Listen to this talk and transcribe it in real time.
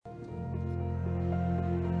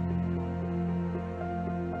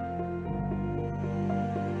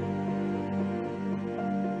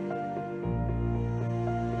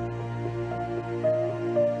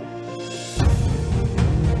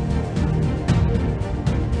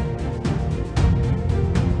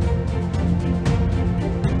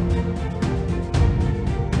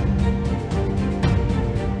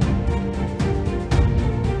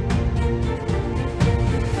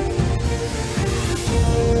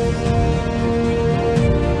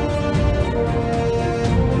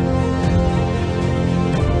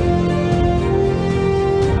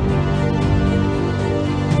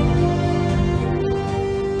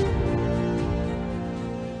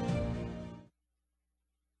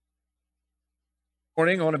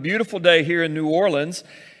Morning on a beautiful day here in New Orleans.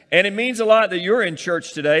 And it means a lot that you're in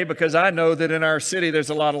church today because I know that in our city there's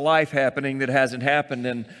a lot of life happening that hasn't happened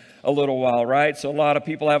in a little while, right? So a lot of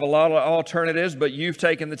people have a lot of alternatives, but you've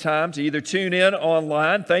taken the time to either tune in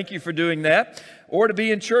online, thank you for doing that, or to be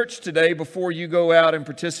in church today before you go out and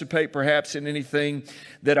participate perhaps in anything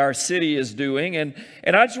that our city is doing. And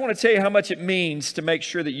I just want to tell you how much it means to make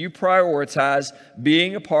sure that you prioritize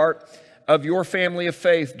being a part of your family of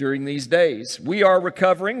faith during these days. We are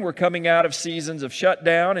recovering. We're coming out of seasons of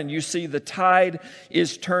shutdown, and you see the tide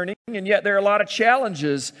is turning, and yet there are a lot of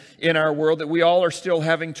challenges in our world that we all are still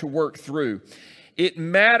having to work through. It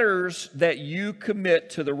matters that you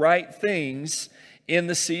commit to the right things in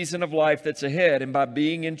the season of life that's ahead, and by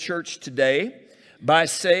being in church today, by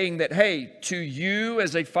saying that, hey, to you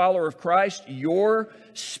as a follower of Christ, your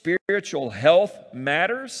spiritual health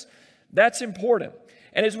matters, that's important.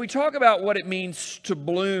 And as we talk about what it means to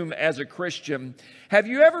bloom as a Christian, have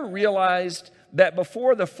you ever realized that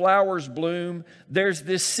before the flowers bloom, there's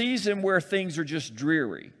this season where things are just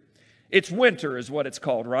dreary? It's winter is what it's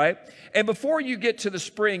called, right? And before you get to the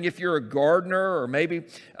spring, if you're a gardener or maybe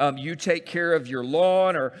you take care of your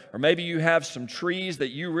lawn or maybe you have some trees that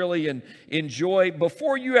you really enjoy,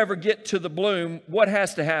 before you ever get to the bloom, what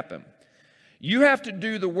has to happen? You have to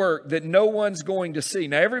do the work that no one's going to see.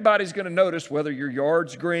 Now, everybody's going to notice whether your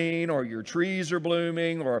yard's green or your trees are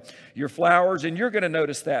blooming or your flowers, and you're going to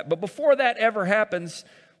notice that. But before that ever happens,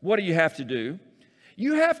 what do you have to do?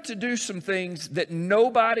 You have to do some things that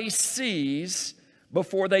nobody sees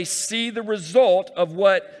before they see the result of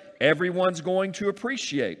what everyone's going to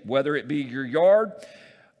appreciate, whether it be your yard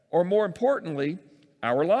or, more importantly,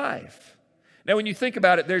 our life. Now, when you think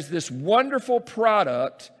about it, there's this wonderful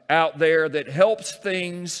product out there that helps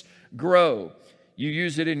things grow. You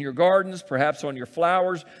use it in your gardens, perhaps on your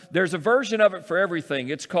flowers. There's a version of it for everything.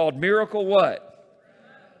 It's called Miracle what?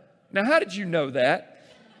 Now, how did you know that?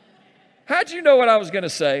 How did you know what I was going to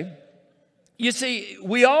say? You see,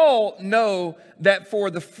 we all know that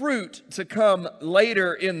for the fruit to come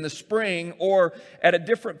later in the spring or at a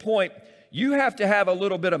different point, you have to have a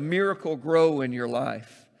little bit of miracle grow in your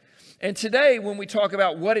life. And today, when we talk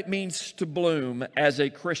about what it means to bloom as a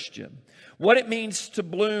Christian, what it means to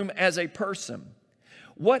bloom as a person,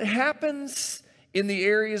 what happens in the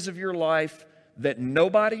areas of your life that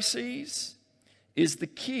nobody sees is the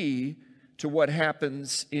key to what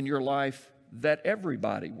happens in your life that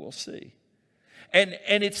everybody will see. And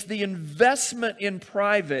it's the investment in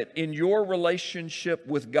private in your relationship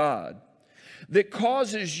with God that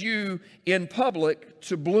causes you in public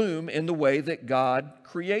to bloom in the way that God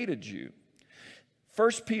created you.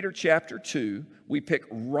 1 Peter chapter 2, we pick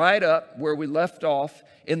right up where we left off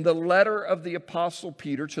in the letter of the Apostle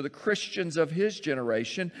Peter to the Christians of his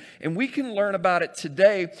generation. And we can learn about it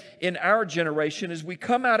today in our generation as we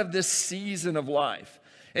come out of this season of life.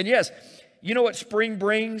 And yes, you know what spring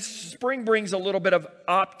brings? Spring brings a little bit of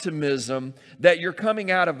optimism that you're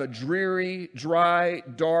coming out of a dreary, dry,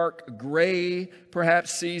 dark, gray,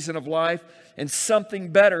 perhaps season of life, and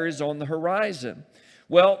something better is on the horizon.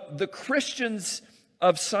 Well, the Christians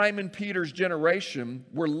of Simon Peter's generation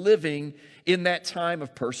were living in that time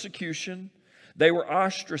of persecution. They were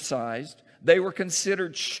ostracized. They were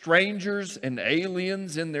considered strangers and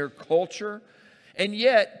aliens in their culture. And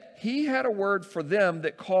yet, he had a word for them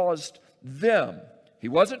that caused them. He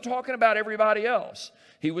wasn't talking about everybody else.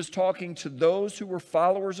 He was talking to those who were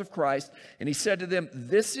followers of Christ, and he said to them,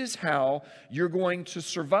 this is how you're going to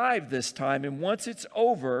survive this time, and once it's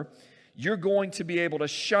over, you're going to be able to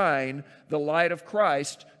shine the light of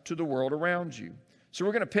Christ to the world around you. So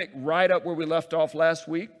we're going to pick right up where we left off last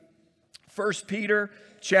week, 1 Peter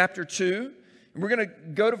chapter 2, and we're going to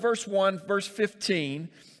go to verse 1, verse 15,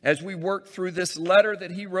 as we work through this letter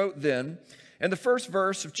that he wrote then. And the first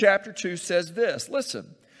verse of chapter 2 says this,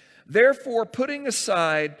 listen, therefore putting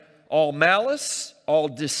aside all malice, all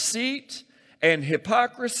deceit, and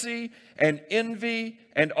hypocrisy, and envy,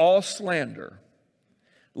 and all slander,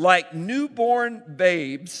 like newborn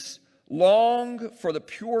babes, long for the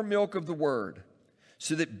pure milk of the word,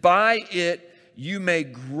 so that by it you may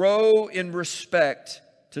grow in respect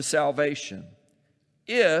to salvation,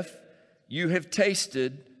 if you have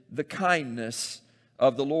tasted the kindness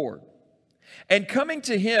of the Lord. And coming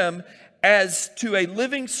to him as to a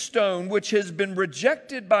living stone, which has been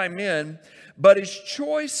rejected by men, but is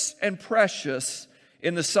choice and precious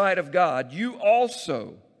in the sight of God, you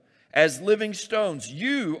also, as living stones,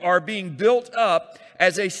 you are being built up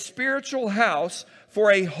as a spiritual house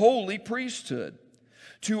for a holy priesthood,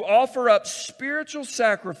 to offer up spiritual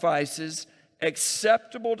sacrifices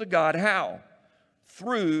acceptable to God. How?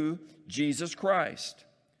 Through Jesus Christ.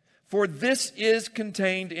 For this is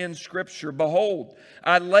contained in Scripture. Behold,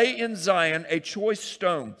 I lay in Zion a choice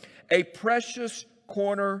stone, a precious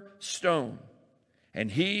cornerstone. And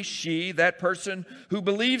he, she, that person who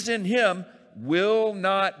believes in him will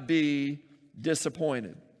not be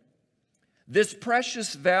disappointed. This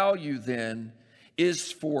precious value then is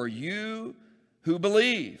for you who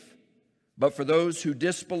believe. But for those who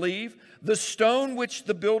disbelieve, the stone which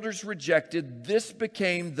the builders rejected, this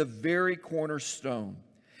became the very cornerstone,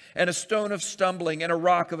 and a stone of stumbling and a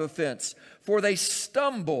rock of offense. For they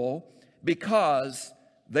stumble because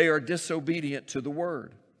they are disobedient to the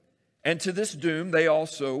word. And to this doom they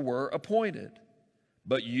also were appointed.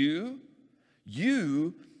 But you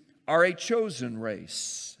are a chosen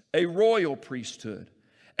race, a royal priesthood,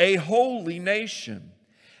 a holy nation,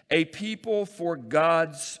 a people for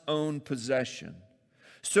God's own possession,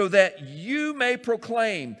 so that you may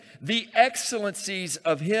proclaim the excellencies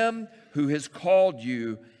of him who has called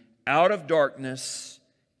you out of darkness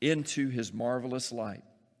into his marvelous light.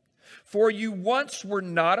 For you once were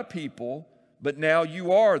not a people, but now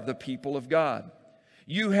you are the people of God.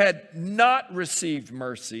 You had not received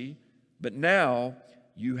mercy, but now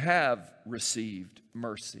you have received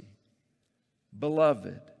mercy.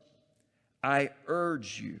 Beloved, I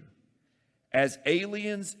urge you, as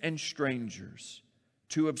aliens and strangers,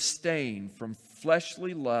 to abstain from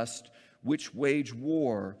fleshly lust which wage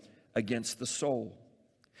war against the soul.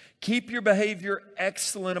 Keep your behavior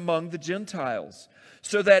excellent among the Gentiles,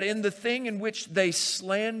 so that in the thing in which they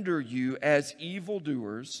slander you as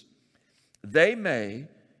evildoers, they may,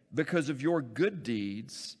 because of your good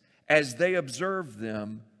deeds, as they observe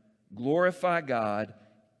them, glorify God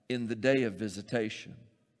in the day of visitation.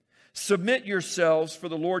 Submit yourselves for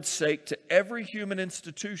the Lord's sake to every human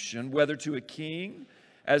institution, whether to a king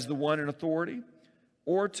as the one in authority,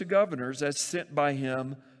 or to governors as sent by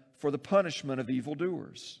him for the punishment of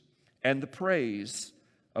evildoers and the praise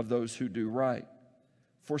of those who do right.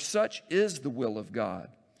 For such is the will of God,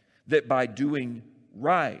 that by doing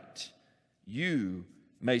right you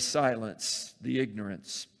may silence the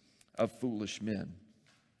ignorance of foolish men.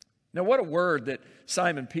 Now, what a word that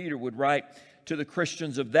Simon Peter would write to the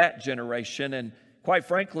Christians of that generation. And quite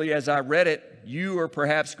frankly, as I read it, you are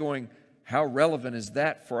perhaps going, how relevant is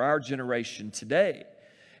that for our generation today?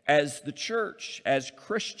 As the church, as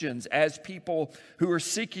Christians, as people who are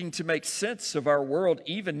seeking to make sense of our world,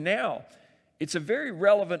 even now, it's a very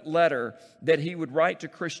relevant letter that he would write to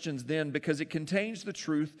Christians then, because it contains the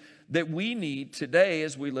truth that we need today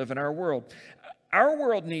as we live in our world. Our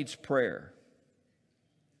world needs prayer.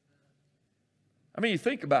 I mean, you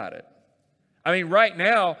think about it. I mean, right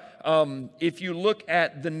now, if you look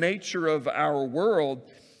at the nature of our world,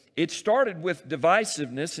 it started with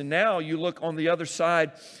divisiveness, and now you look on the other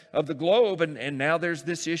side of the globe, and now there's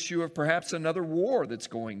this issue of perhaps another war that's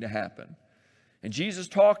going to happen. And Jesus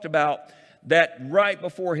talked about that right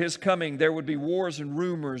before his coming, there would be wars and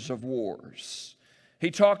rumors of wars.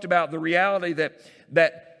 He talked about the reality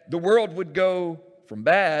that the world would go from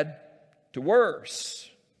bad to worse.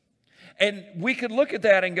 And we could look at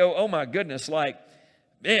that and go, oh my goodness, like,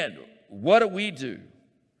 man, what do we do?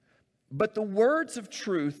 But the words of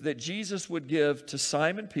truth that Jesus would give to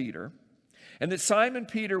Simon Peter, and that Simon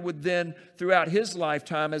Peter would then, throughout his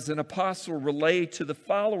lifetime as an apostle, relay to the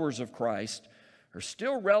followers of Christ, are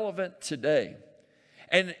still relevant today.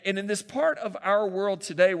 And in this part of our world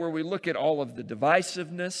today where we look at all of the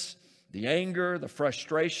divisiveness, the anger, the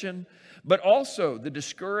frustration, but also the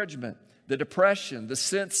discouragement, the depression, the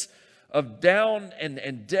sense of down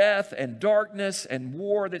and death and darkness and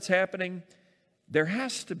war that's happening, there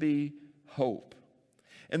has to be hope.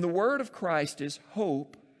 And the word of Christ is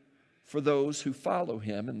hope for those who follow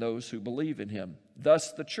him and those who believe in him.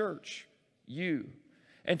 Thus the church, you.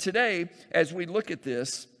 And today, as we look at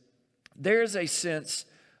this, there's a sense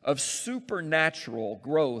of supernatural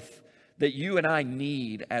growth that you and I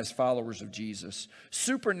need as followers of Jesus.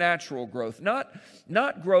 Supernatural growth,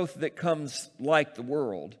 not growth that comes like the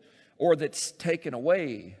world or that's taken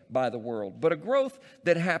away by the world, but a growth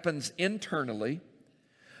that happens internally,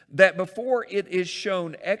 that before it is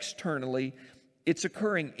shown externally, it's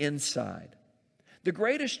occurring inside. The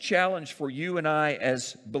greatest challenge for you and I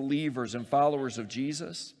as believers and followers of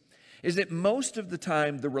Jesus is that most of the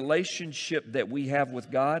time the relationship that we have with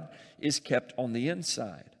God is kept on the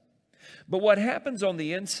inside. But what happens on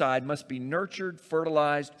the inside must be nurtured,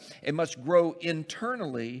 fertilized, and must grow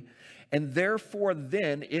internally, and therefore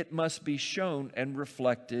then it must be shown and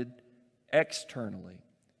reflected externally.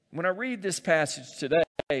 When I read this passage today,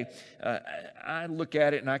 I look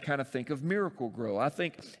at it and I kind of think of Miracle-Gro. I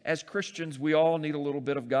think as Christians, we all need a little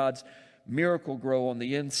bit of God's Miracle-Gro on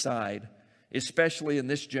the inside especially in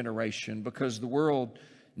this generation, because the world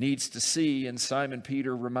needs to see, and Simon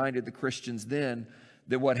Peter reminded the Christians then,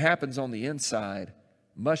 that what happens on the inside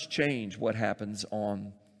must change what happens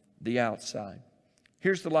on the outside.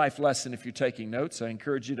 Here's the life lesson if you're taking notes. I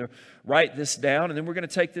encourage you to write this down, and then we're going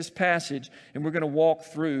to take this passage and we're going to walk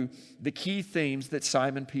through the key themes that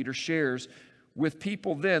Simon Peter shares with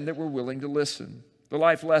people then that were willing to listen. The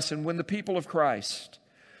life lesson: when the people of Christ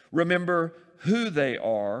remember who they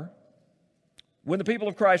are, when the people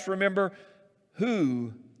of Christ remember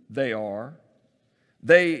who they are,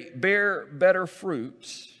 they bear better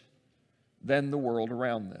fruits than the world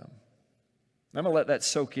around them. I'm going to let that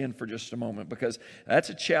soak in for just a moment, because that's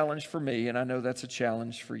a challenge for me, and I know that's a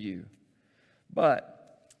challenge for you.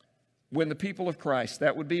 But when the people of Christ,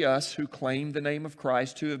 that would be us who claim the name of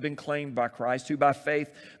Christ, who have been claimed by Christ, who by faith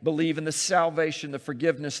believe in the salvation, the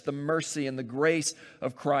forgiveness, the mercy, and the grace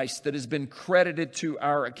of Christ that has been credited to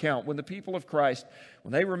our account. When the people of Christ,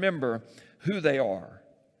 when they remember who they are,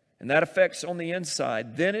 and that affects on the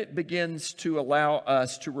inside, then it begins to allow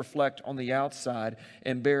us to reflect on the outside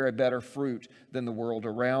and bear a better fruit than the world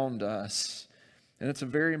around us. And it's a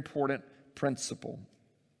very important principle.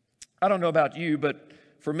 I don't know about you, but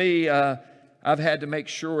for me, I've had to make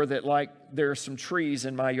sure that, like, there are some trees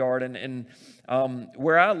in my yard, and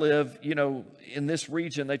where I live, you know, in this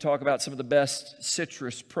region, they talk about some of the best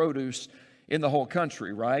citrus produce in the whole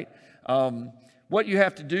country, right? What you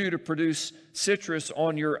have to do to produce citrus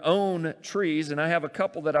on your own trees, and I have a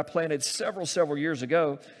couple that I planted several years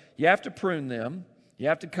ago, you have to prune them. You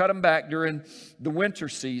have to cut them back during the winter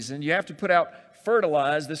season. You have to put out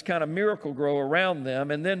fertilize, this kind of miracle grow around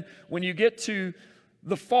them. And then when you get to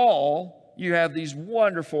the fall, you have these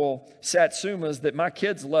wonderful satsumas that my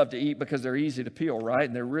kids love to eat because they're easy to peel, right?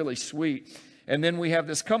 And they're really sweet. And then we have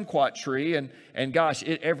this kumquat tree, and gosh,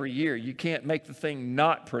 every year you can't make the thing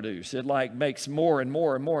not produce. It like makes more and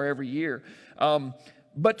more and more every year.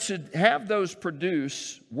 But to have those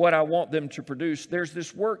produce what I want them to produce, there's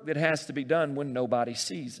this work that has to be done when nobody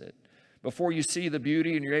sees it. Before you see the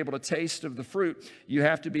beauty and you're able to taste of the fruit, you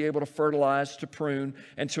have to be able to fertilize, to prune,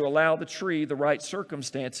 and to allow the tree the right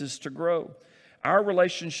circumstances to grow. Our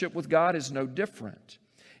relationship with God is no different.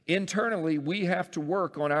 Internally, we have to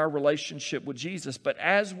work on our relationship with Jesus. But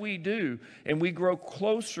as we do, and we grow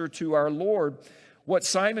closer to our Lord, what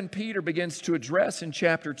Simon Peter begins to address in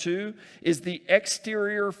chapter 2 is the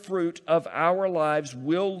exterior fruit of our lives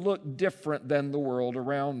will look different than the world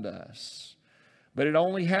around us. But it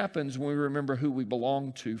only happens when we remember who we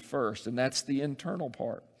belong to first, and that's the internal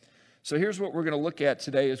part. So here's what we're going to look at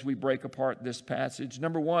today as we break apart this passage.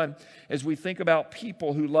 Number one, as we think about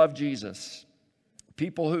people who love Jesus,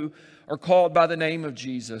 people who are called by the name of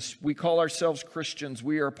Jesus. We call ourselves Christians.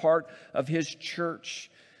 We are a part of His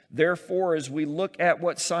church. Therefore, as we look at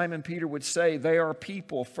what Simon Peter would say, they are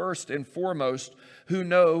people, first and foremost, who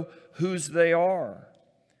know whose they are.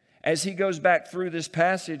 As he goes back through this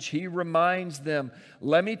passage, he reminds them,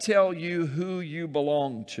 let me tell you who you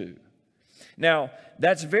belong to. Now,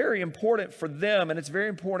 that's very important for them, and it's very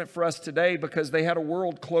important for us today because they had a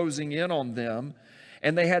world closing in on them.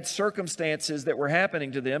 And they had circumstances that were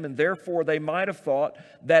happening to them, and therefore they might have thought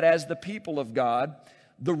that as the people of God,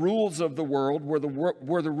 the rules of the world were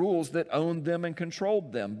the rules that owned them and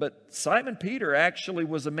controlled them. But Simon Peter actually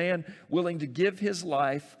was a man willing to give his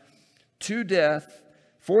life to death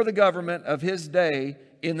for the government of his day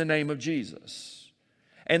in the name of Jesus.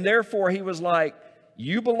 And therefore he was like,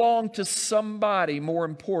 you belong to somebody more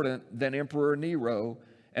important than Emperor Nero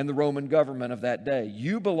and the Roman government of that day.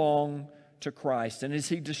 You belong to Christ. And as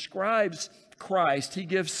he describes Christ, he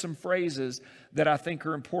gives some phrases that I think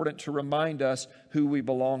are important to remind us who we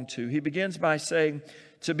belong to. He begins by saying,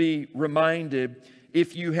 to be reminded,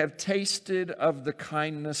 if you have tasted of the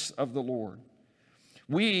kindness of the Lord.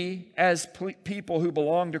 We, as people who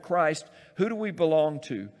belong to Christ, who do we belong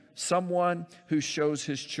to? Someone who shows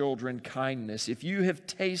his children kindness. If you have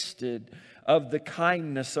tasted of the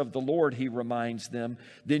kindness of the Lord, he reminds them,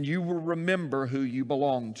 then you will remember who you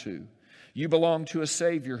belong to. You belong to a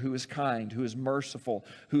Savior who is kind, who is merciful,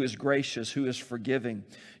 who is gracious, who is forgiving.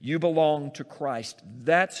 You belong to Christ.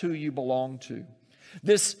 That's who you belong to.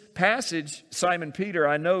 This passage, Simon Peter,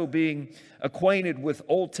 I know, being acquainted with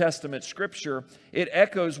Old Testament Scripture, it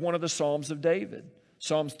echoes one of the Psalms of David.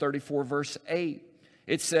 Psalms 34, verse 8.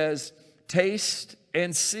 It says, taste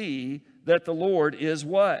and see that the Lord is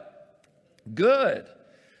what? Good.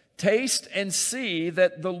 Taste and see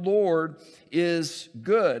that the Lord is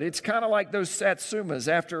good. It's kind of like those satsumas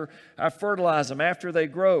after I fertilize them, after they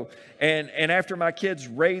grow, and after my kids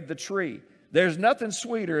raid the tree. There's nothing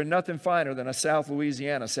sweeter and nothing finer than a South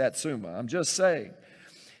Louisiana satsuma. I'm just saying.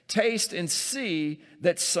 taste and see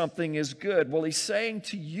that something is good. Well, he's saying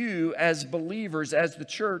to you as believers, as the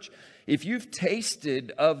church, if you've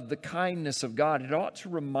tasted of the kindness of God, it ought to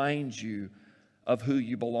remind you of who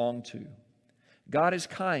you belong to. God is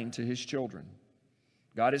kind to his children.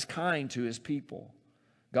 God is kind to his people.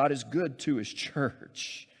 God is good to his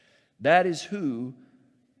church. That is who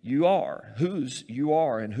you are, whose you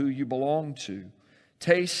are, and who you belong to.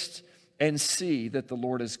 Taste and see that the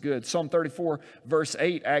Lord is good. Psalm 34 verse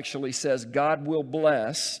 8 actually says, God will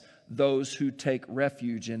bless those who take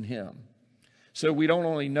refuge in him. So we don't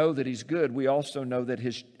only know that he's good, we also know that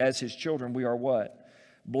as his children, we are what?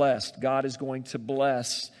 Blessed. God is going to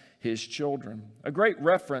bless his children. A great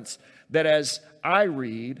reference that as I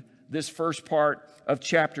read this first part of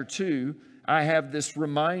chapter 2, I have this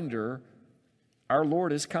reminder, our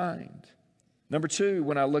Lord is kind. Number 2,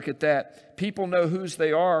 when I look at that, people know whose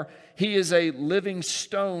they are. He is a living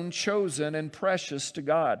stone chosen and precious to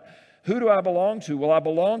God. Who do I belong to? Well, I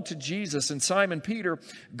belong to Jesus. And Simon Peter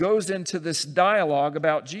goes into this dialogue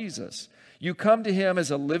about Jesus. You come to him as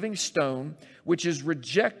a living stone, which is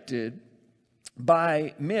rejected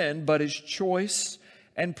by men, but is choice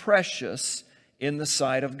and precious in the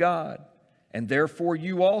sight of God. And therefore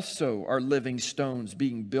you also are living stones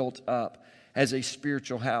being built up as a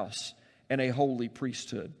spiritual house and a holy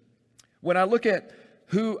priesthood. When I look at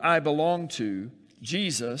who I belong to,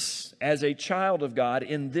 Jesus, as a child of God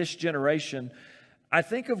in this generation, I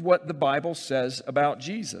think of what the Bible says about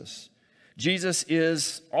Jesus. Jesus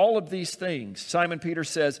is all of these things. Simon Peter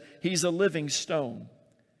says he's a living stone.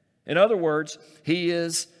 In other words, he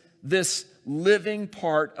is this living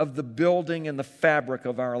part of the building and the fabric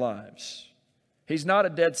of our lives. He's not a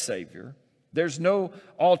dead Savior. There's no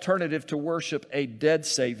alternative to worship a dead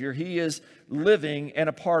Savior. He is living and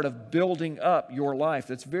a part of building up your life.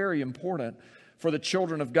 That's very important for the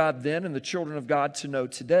children of God then and the children of God to know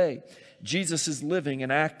today. Jesus is living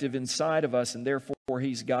and active inside of us, and therefore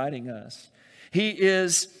he's guiding us. He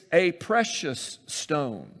is a precious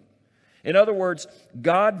stone. In other words,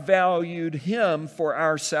 God valued him for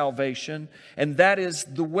our salvation, and that is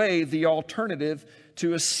the way, the alternative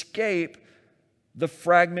to escape the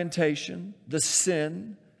fragmentation, the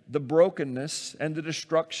sin, the brokenness, and the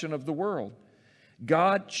destruction of the world.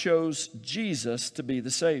 God chose Jesus to be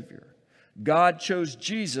the Savior. God chose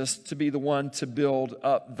Jesus to be the one to build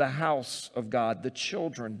up the house of God, the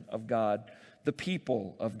children of God, the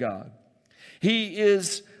people of God. He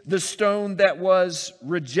is the stone that was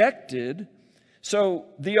rejected. So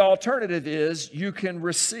the alternative is you can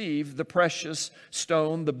receive the precious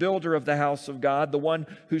stone, the builder of the house of God, the one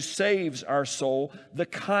who saves our soul, the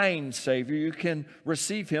kind Savior. You can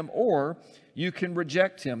receive him or you can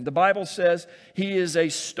reject him. The Bible says he is a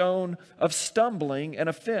stone of stumbling and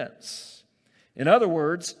offense. In other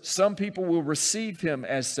words, some people will receive him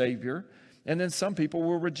as Savior, and then some people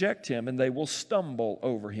will reject him and they will stumble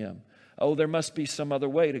over him. Oh, there must be some other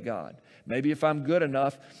way to God. Maybe if I'm good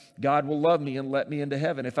enough, God will love me and let me into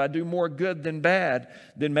heaven. If I do more good than bad,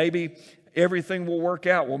 then maybe everything will work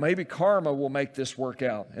out. Well, maybe karma will make this work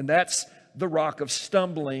out. And that's the rock of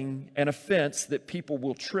stumbling and offense that people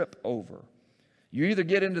will trip over. You either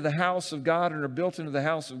get into the house of God and are built into the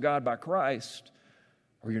house of God by Christ,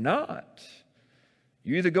 or you're not.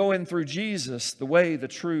 You either go in through Jesus, the way, the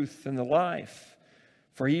truth, and the life.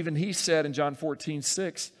 For even he said in John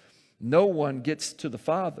 14:6, no one gets to the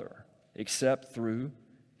Father except through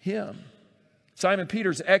him. Simon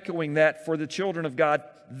Peter's echoing that for the children of God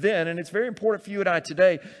then, and it's very important for you and I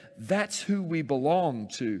today. That's who we belong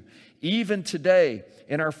to. Even today,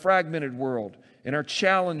 in our fragmented world, in our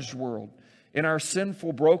challenged world, in our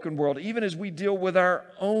sinful, broken world, even as we deal with our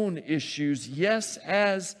own issues, yes,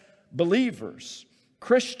 as believers,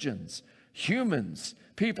 Christians, humans,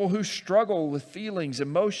 people who struggle with feelings,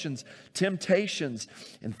 emotions, temptations,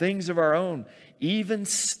 and things of our own, even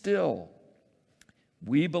still,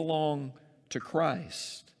 we belong to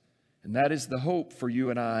Christ. And that is the hope for you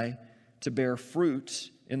and I to bear fruit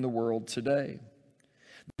in the world today.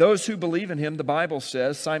 Those who believe in him, the Bible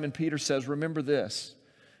says, Simon Peter says, remember this,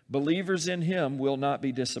 believers in him will not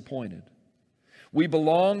be disappointed. We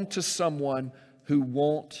belong to someone who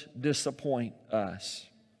won't disappoint us.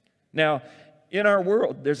 Now, in our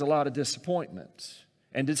world, there's a lot of disappointment,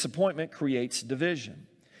 and disappointment creates division.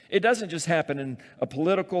 It doesn't just happen in a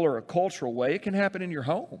political or a cultural way. It can happen in your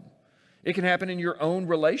home. It can happen in your own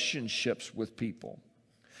relationships with people.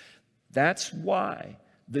 That's why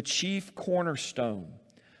the chief cornerstone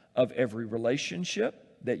of every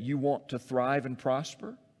relationship that you want to thrive and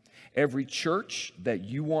prosper, every church that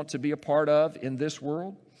you want to be a part of in this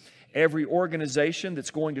world, every organization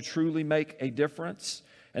that's going to truly make a difference,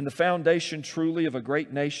 And the foundation truly of a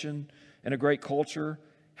great nation and a great culture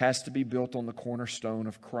has to be built on the cornerstone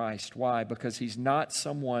of Christ. Why? Because He's not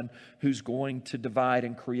someone who's going to divide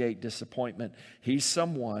and create disappointment. He's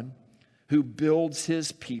someone who builds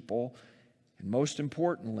His people, and most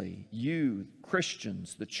importantly, you,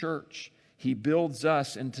 Christians, the church. He builds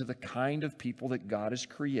us into the kind of people that God has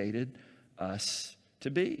created us to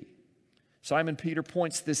be. Simon Peter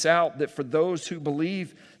points this out, that for those who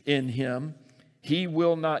believe in Him, He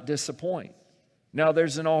will not disappoint. Now,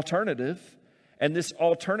 there's an alternative, and this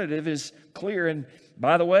alternative is clear. And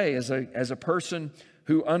by the way, as a person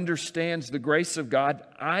who understands the grace of God,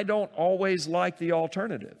 I don't always like the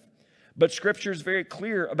alternative. But Scripture is very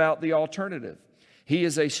clear about the alternative. He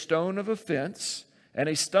is a stone of offense and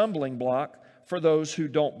a stumbling block for those who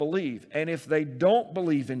don't believe. And if they don't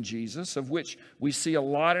believe in Jesus, of which we see a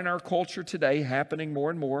lot in our culture today happening more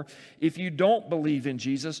and more, if you don't believe in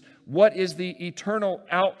Jesus, what is the eternal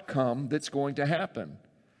outcome that's going to happen?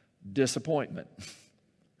 Disappointment.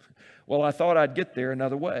 Well, I thought I'd get there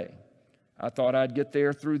another way. I thought I'd get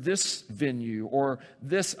there through this venue or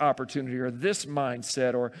this opportunity or this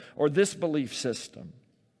mindset or this belief system.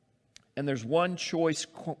 And there's one choice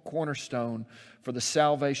cornerstone for the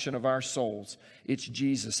salvation of our souls. It's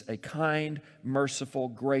Jesus, a kind, merciful,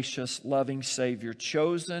 gracious, loving Savior,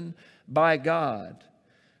 chosen by God,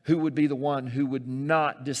 who would be the one who would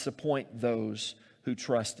not disappoint those who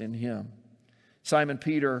trust in Him. Simon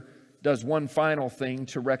Peter does one final thing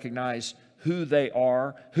to recognize who they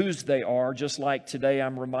are, whose they are, just like today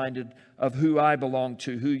I'm reminded of who I belong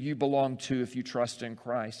to, who you belong to if you trust in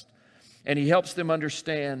Christ. And he helps them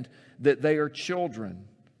understand that they are children,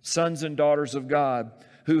 sons and daughters of God,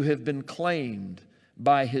 who have been claimed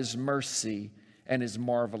by His mercy and His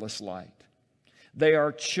marvelous light. They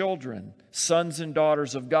are children, sons and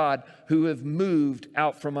daughters of God, who have moved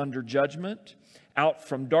out from under judgment, out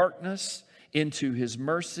from darkness, into His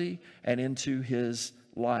mercy and into His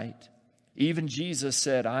light. Even Jesus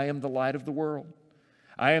said, I am the light of the world.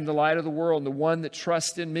 I am the light of the world, and the one that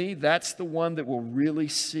trusts in me, that's the one that will really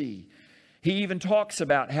see. He even talks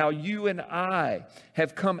about how you and I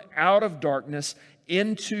have come out of darkness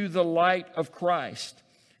into the light of Christ.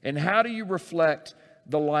 And how do you reflect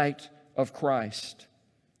the light of Christ?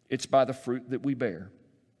 It's by the fruit that we bear.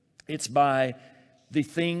 It's by the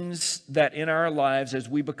things that in our lives, as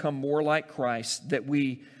we become more like Christ, that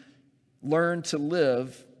we learn to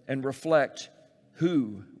live and reflect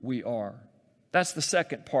who we are. That's the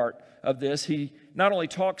second part of this. He not only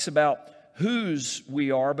talks about whose we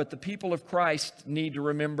are, but the people of Christ need to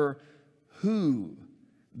remember who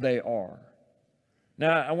they are.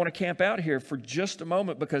 Now, I want to camp out here for just a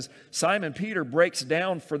moment, because Simon Peter breaks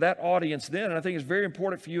down for that audience then, and I think it's very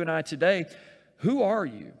important for you and I today. Who are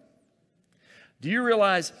you? Do you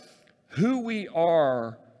realize who we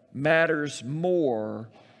are matters more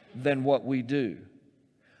than what we do?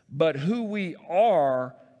 But who we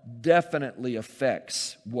are definitely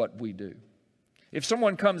affects what we do. If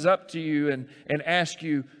someone comes up to you and asks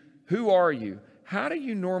you, who are you? How do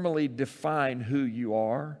you normally define who you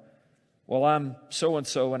are? Well, I'm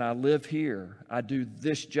so-and-so and I live here. I do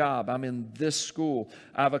this job. I'm in this school.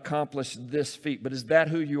 I've accomplished this feat. But is that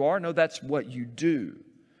who you are? No, that's what you do.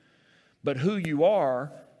 But who you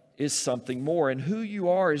are is something more. And who you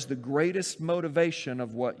are is the greatest motivation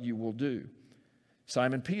of what you will do.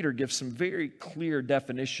 Simon Peter gives some very clear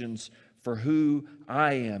definitions for who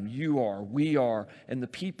I am, you are, we are, and the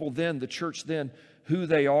people then, the church then, who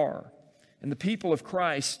they are. And the people of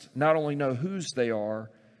Christ not only know whose they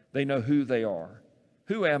are, they know who they are.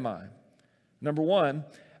 Who am I? Number one,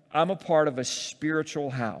 I'm a part of a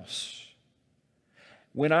spiritual house.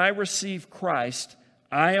 When I receive Christ,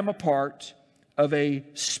 I am a part of a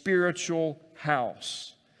spiritual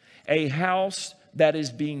house. A house that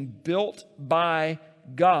is being built by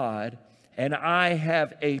God, and I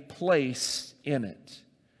have a place in it.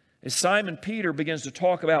 As Simon Peter begins to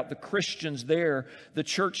talk about the Christians there, the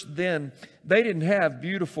church then, they didn't have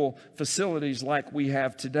beautiful facilities like we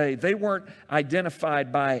have today. They weren't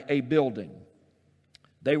identified by a building.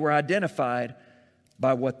 They were identified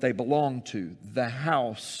by what they belonged to, the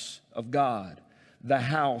house of God, the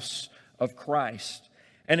house of Christ.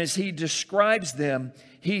 And as he describes them,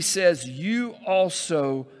 he says, you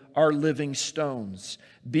also are living stones,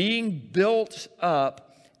 being built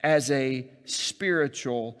up as a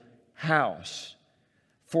spiritual house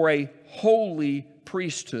for a holy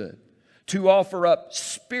priesthood, to offer up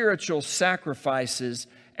spiritual sacrifices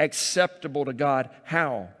acceptable to God.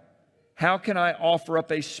 How? How can I offer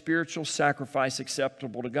up a spiritual sacrifice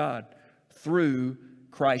acceptable to God? Through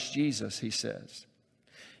Christ Jesus, he says.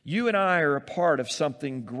 You and I are a part of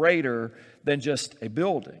something greater than just a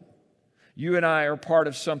building. You and I are part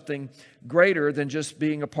of something greater than just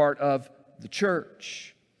being a part of the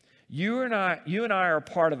church. You and I are a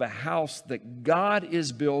part of a house that God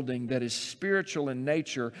is building that is spiritual in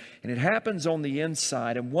nature, and it happens on the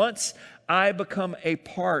inside. And once I become a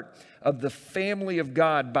part of the family of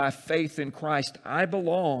God by faith in Christ, I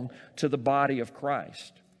belong to the body of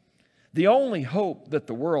Christ. The only hope that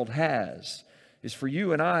the world has is for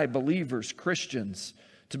you and I, believers, Christians,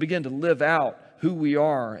 to begin to live out who we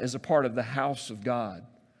are as a part of the house of God,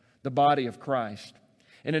 the body of Christ.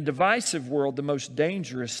 In a divisive world, the most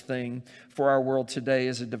dangerous thing for our world today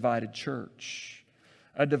is a divided church,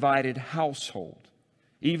 a divided household.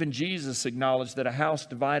 Even Jesus acknowledged that a house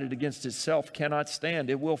divided against itself cannot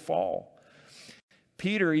stand, it will fall.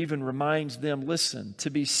 Peter even reminds them, listen,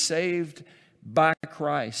 to be saved by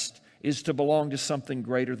Christ is to belong to something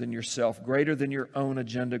greater than yourself, greater than your own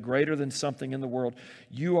agenda, greater than something in the world.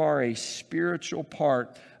 You are a spiritual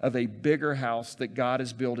part of a bigger house that God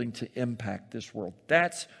is building to impact this world.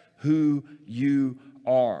 That's who you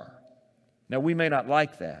are. Now, we may not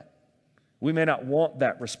like that. We may not want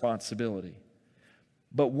that responsibility.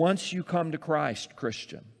 But once you come to Christ,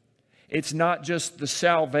 Christian, it's not just the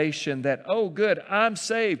salvation that, oh, good, I'm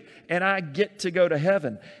saved and I get to go to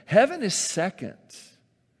heaven. Heaven is second.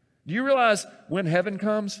 Do you realize when heaven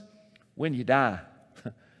comes? When you die.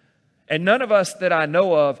 And none of us that I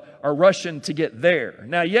know of are rushing to get there.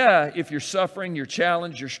 Now, yeah, if you're suffering, you're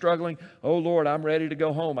challenged, you're struggling, oh Lord, I'm ready to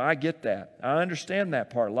go home. I get that. I understand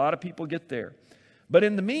that part. A lot of people get there. But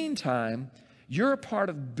in the meantime, you're a part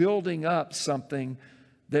of building up something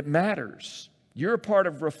that matters. You're a part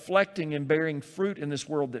of reflecting and bearing fruit in this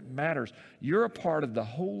world that matters. You're a part of the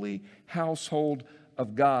holy household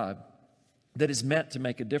of God that is meant to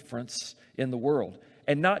make a difference in the world.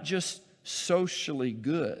 And not just socially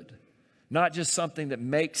good. Not just something that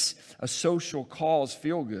makes a social cause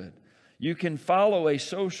feel good. You can follow a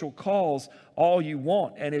social cause all you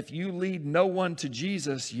want. And if you lead no one to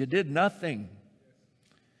Jesus, you did nothing.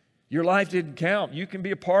 Your life didn't count. You can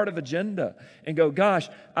be a part of agenda and go, gosh,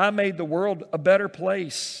 I made the world a better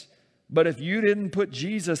place. But if you didn't put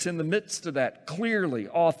Jesus in the midst of that, clearly,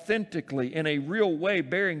 authentically, in a real way,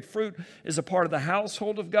 bearing fruit as a part of the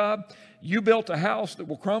household of God, you built a house that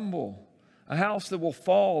will crumble, a house that will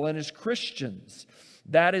fall. And as Christians,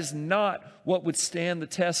 that is not what would stand the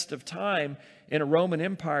test of time in a Roman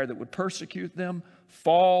Empire that would persecute them,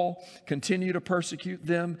 fall, continue to persecute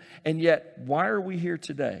them. And yet, why are we here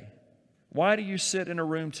today? Why do you sit in a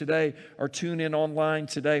room today or tune in online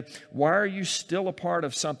today? Why are you still a part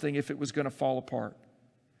of something if it was going to fall apart?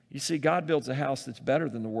 You see, God builds a house that's better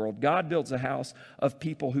than the world. God builds a house of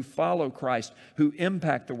people who follow Christ, who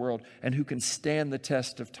impact the world, and who can stand the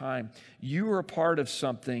test of time. You are a part of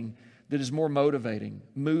something that is more motivating,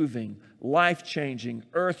 moving, life-changing,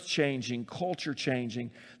 earth-changing,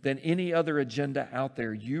 culture-changing than any other agenda out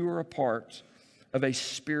there. You are a part of a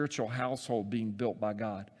spiritual household being built by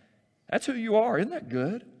God. That's who you are. Isn't that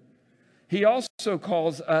good? He also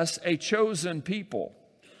calls us a chosen people.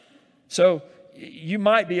 So you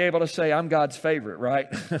might be able to say, I'm God's favorite, right?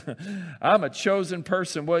 I'm a chosen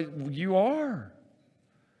person. Well, you are.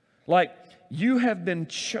 Like, you have been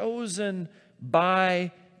chosen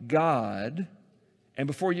by God. And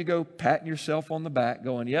before you go patting yourself on the back,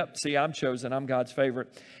 going, yep, see, I'm chosen. I'm God's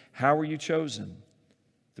favorite. How were you chosen?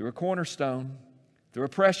 Through a cornerstone, through a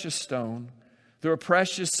precious stone, through a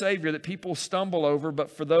precious Savior that people stumble over, but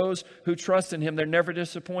for those who trust in Him, they're never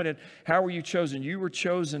disappointed. How were you chosen? You were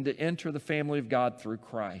chosen to enter the family of God through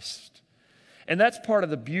Christ. And that's part of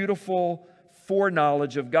the beautiful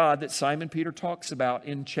foreknowledge of God that Simon Peter talks about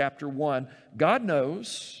in chapter 1. God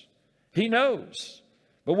knows. He knows.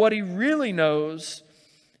 But what He really knows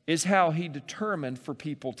is how He determined for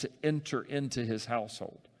people to enter into His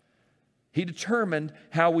household. He determined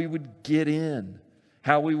how we would get in,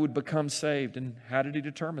 how we would become saved. And how did He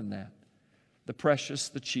determine that? The precious,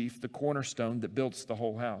 the chief, the cornerstone that builds the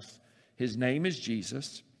whole house. His name is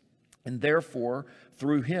Jesus. And therefore,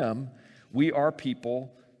 through Him, we are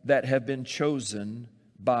people that have been chosen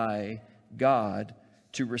by God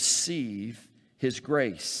to receive His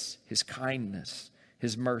grace, His kindness,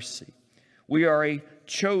 His mercy. We are a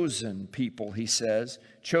chosen people, he says,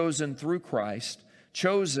 chosen through Christ,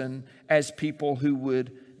 chosen as people who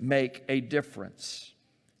would make a difference.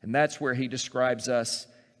 And that's where he describes us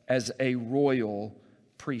as a royal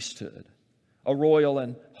priesthood. A royal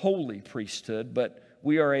and holy priesthood, but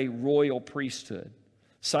we are a royal priesthood.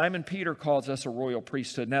 Simon Peter calls us a royal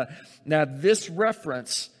priesthood. Now this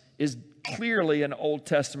reference is clearly an Old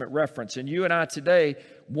Testament reference. And you and I today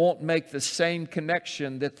won't make the same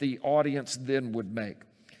connection that the audience then would make.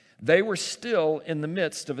 They were still in the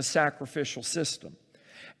midst of a sacrificial system.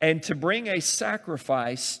 And to bring a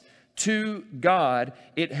sacrifice to God,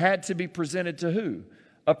 it had to be presented to who?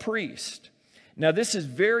 A priest. Now, this is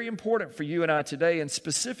very important for you and I today, and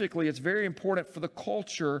specifically, it's very important for the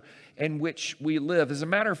culture in which we live. As a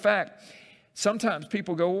matter of fact, sometimes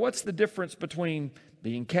people go, well, what's the difference between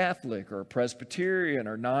being Catholic or Presbyterian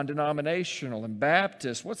or non-denominational and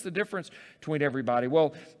Baptist? What's the difference between everybody?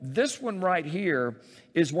 Well, this one right here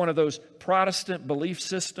is one of those Protestant belief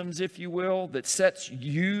systems, if you will, that sets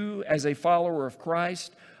you as a follower of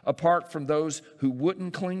Christ apart from those who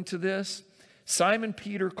wouldn't cling to this. Simon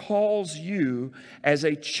Peter calls you as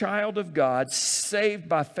a child of God, saved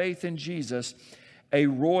by faith in Jesus, a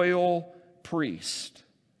royal priest.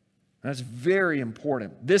 That's very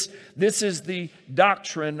important. This is the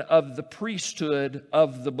doctrine of the priesthood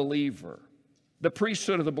of the believer. The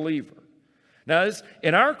priesthood of the believer. Now,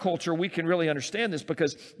 in our culture, we can really understand this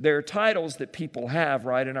because there are titles that people have,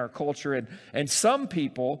 right, in our culture. And some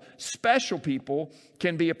people, special people,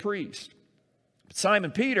 can be a priest.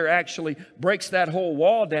 Simon Peter actually breaks that whole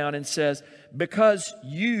wall down and says, because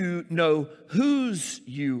you know whose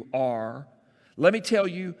you are, let me tell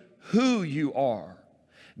you who you are.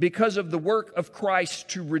 Because of the work of Christ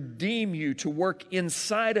to redeem you, to work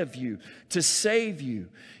inside of you, to save you,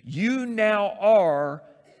 you now are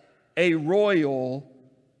a royal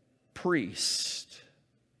priest.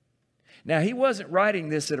 Now, he wasn't writing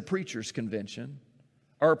this at a preacher's convention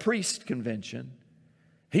or a priest convention.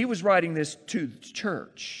 He was writing this to the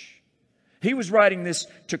church. He was writing this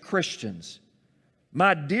to Christians.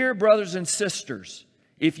 My dear brothers and sisters,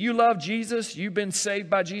 if you love Jesus, you've been saved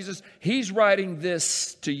by Jesus, he's writing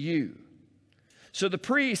this to you. So the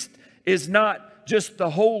priest is not just the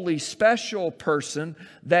holy, special person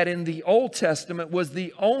that in the Old Testament was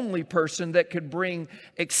the only person that could bring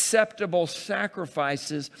acceptable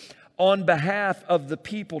sacrifices on behalf of the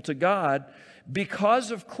people to God.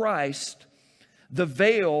 Because of Christ, the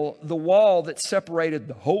veil, the wall that separated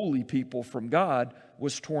the holy people from God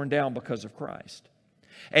was torn down because of Christ.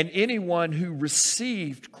 And anyone who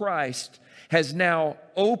received Christ has now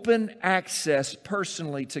open access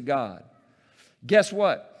personally to God. Guess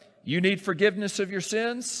what? You need forgiveness of your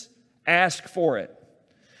sins? Ask for it.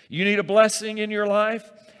 You need a blessing in your life?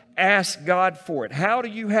 Ask God for it. How do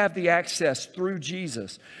you have the access? Through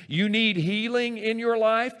Jesus. You need healing in your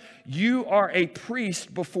life? You are a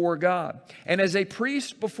priest before God. And as a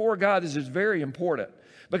priest before God, this is very important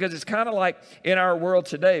because it's kind of like in our world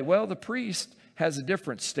today. Well, the priest has a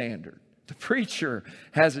different standard. The preacher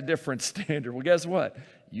has a different standard. Well, guess what?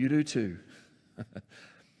 You do too.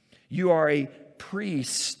 You are a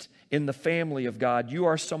priest in the family of God. You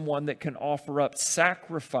are someone that can offer up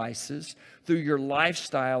sacrifices through your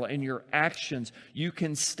lifestyle and your actions. You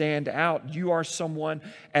can stand out. You are someone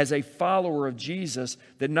as a follower of Jesus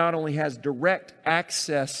that not only has direct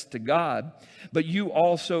access to God, but you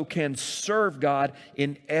also can serve God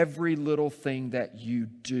in every little thing that you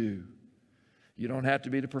do. You don't have to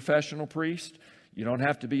be the professional priest. You don't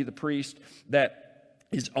have to be the priest that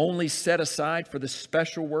is only set aside for the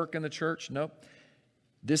special work in the church. Nope.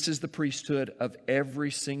 This is the priesthood of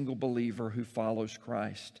every single believer who follows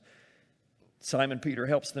Christ. Simon Peter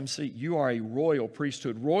helps them see you are a royal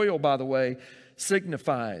priesthood. Royal, by the way,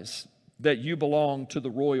 signifies that you belong to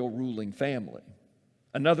the royal ruling family.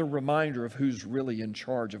 Another reminder of who's really in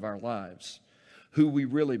charge of our lives, who we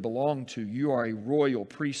really belong to. You are a royal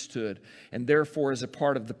priesthood, and therefore as a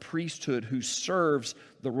part of the priesthood who serves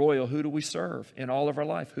the royal, who do we serve in all of our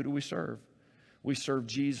life? Who do we serve? We serve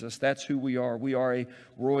Jesus. That's who we are. We are a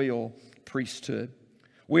royal priesthood.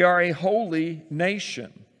 We are a holy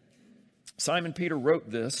nation. Simon Peter wrote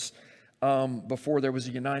this before there was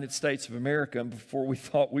a United States of America and before we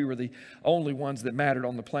thought we were the only ones that mattered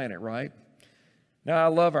on the planet, right? Now, I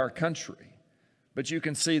love our country, but you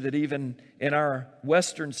can see that even in our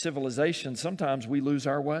Western civilization, sometimes we lose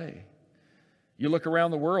our way. You look around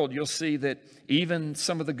the world, you'll see that even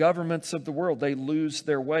some of the governments of the world, they lose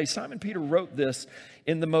their way. Simon Peter wrote this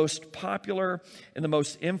in the most popular and the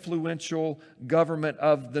most influential government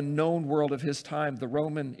of the known world of his time, the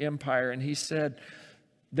Roman Empire. And he said,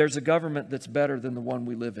 there's a government that's better than the one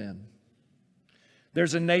we live in.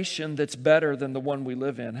 There's a nation that's better than the one we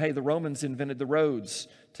live in. Hey, the Romans invented the roads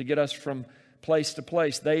to get us from place to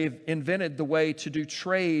place. They've invented the way to do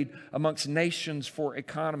trade amongst nations for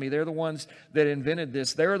economy. They're the ones that invented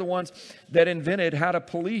this. They're the ones that invented how to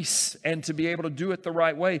police and to be able to do it the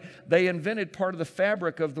right way. They invented part of the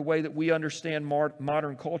fabric of the way that we understand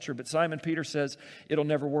modern culture. But Simon Peter says, it'll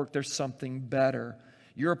never work. There's something better.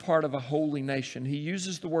 You're a part of a holy nation. He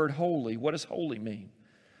uses the word holy. What does holy mean?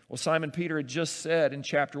 Well, Simon Peter had just said in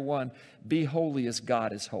chapter 1, be holy as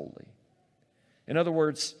God is holy. In other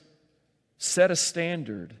words, set a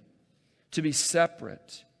standard to be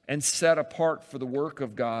separate and set apart for the work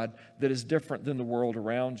of God that is different than the world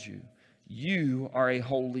around you. You are a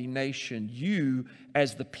holy nation. You,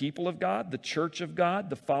 as the people of God, the church of God,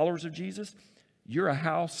 the followers of Jesus, you're a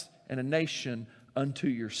house and a nation unto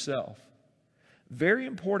yourself. Very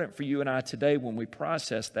important for you and I today when we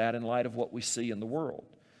process that in light of what we see in the world.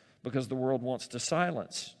 Because the world wants to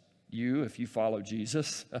silence you if you follow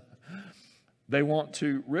Jesus. They want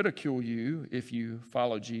to ridicule you if you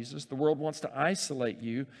follow Jesus. The world wants to isolate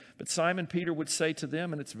you. But Simon Peter would say to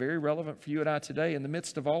them, and it's very relevant for you and I today, in the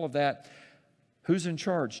midst of all of that, who's in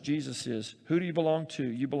charge? Jesus is. Who do you belong to?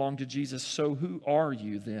 You belong to Jesus. So who are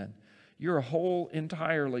you then? You're a whole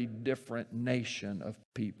entirely different nation of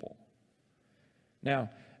people.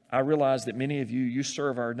 Now, I realize that many of you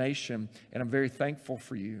serve our nation, and I'm very thankful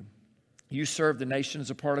for you. You serve the nation as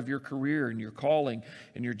a part of your career and your calling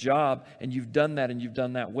and your job, and you've done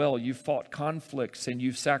that well. You've fought conflicts, and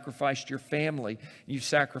you've sacrificed your family, you've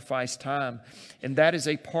sacrificed time, and that is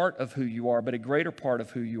a part of who you are. But a greater part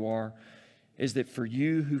of who you are is that for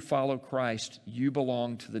you who follow Christ, you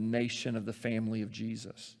belong to the nation of the family of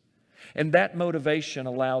Jesus. And that motivation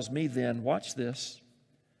allows me then, watch this,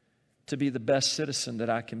 to be the best citizen that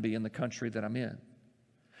I can be in the country that I'm in.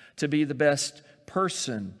 To be the best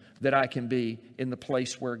person that I can be in the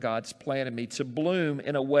place where God's planted me. To bloom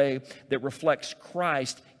in a way that reflects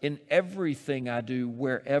Christ in everything I do,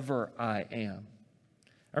 wherever I am.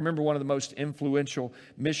 I remember one of the most influential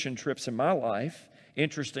mission trips in my life,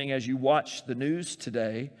 interesting as you watch the news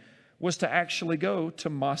today, was to actually go to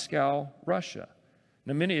Moscow, Russia.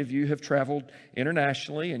 Now, many of you have traveled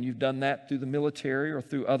internationally, and you've done that through the military or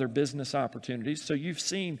through other business opportunities, so you've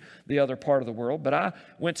seen the other part of the world. But I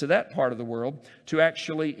went to that part of the world to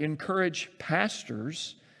actually encourage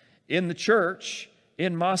pastors in the church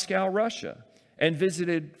in Moscow, Russia, and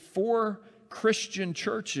visited 4 Christian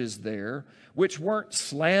churches there, which weren't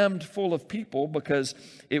slammed full of people because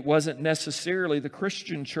it wasn't necessarily the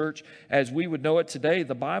Christian church as we would know it today,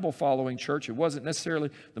 the Bible-following church. It wasn't necessarily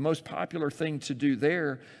the most popular thing to do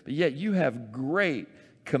there, but yet you have great,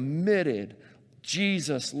 committed,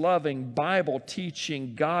 Jesus-loving,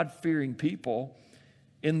 Bible-teaching, God-fearing people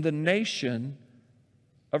in the nation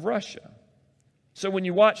of Russia. So when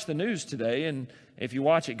you watch the news today, and if you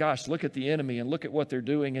watch it, gosh, look at the enemy and look at what they're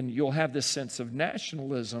doing, and you'll have this sense of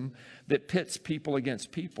nationalism that pits people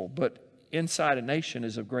against people. But inside a nation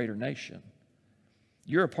is a greater nation.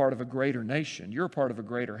 You're a part of a greater nation. You're a part of a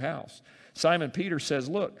greater house. Simon Peter says,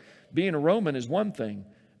 look, being a Roman is one thing.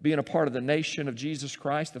 Being a part of the nation of Jesus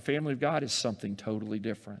Christ, the family of God, is something totally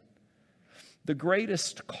different. The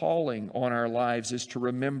greatest calling on our lives is to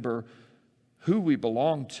remember who we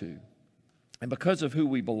belong to. And because of who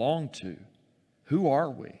we belong to, who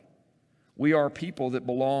are we? We are people that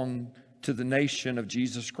belong to the nation of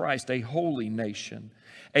Jesus Christ, a holy nation,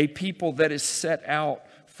 a people that is set out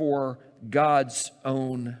for God's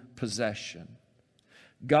own possession.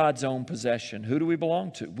 God's own possession. Who do we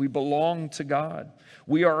belong to? We belong to God.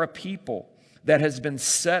 We are a people that has been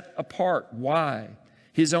set apart. Why?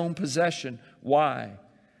 His own possession. Why?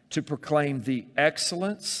 To proclaim the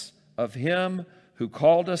excellence of Him who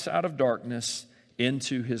called us out of darkness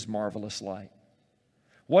into His marvelous light.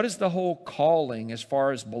 What is the whole calling as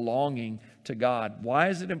far as belonging to God? Why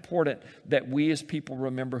is it important that we as people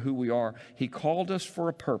remember who we are? He called us for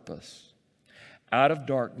a purpose, out of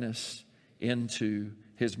darkness into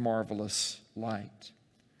His marvelous light.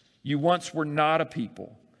 You once were not a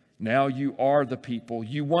people. Now you are the people.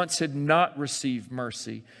 You once had not received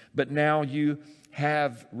mercy, but now you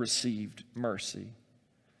have received mercy.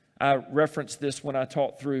 I referenced this when I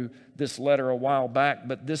taught through this letter a while back,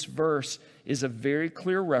 but this verse is a very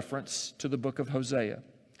clear reference to the book of Hosea.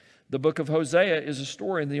 The book of Hosea is a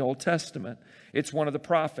story in the Old Testament. It's one of the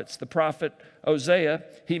prophets. The prophet Hosea,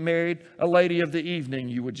 he married a lady of the evening,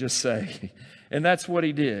 you would just say. And that's what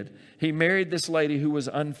he did. He married this lady who was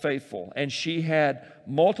unfaithful, and she had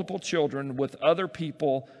multiple children with other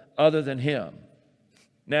people other than him.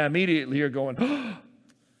 Now, immediately you're going, oh,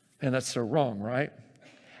 and that's so wrong, right?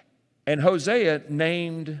 And Hosea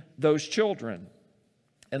named those children.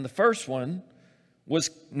 And the first one was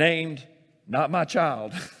named, not my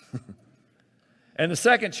child. And the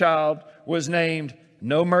second child was named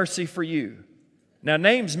No Mercy for You. Now,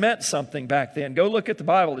 names meant something back then. Go look at the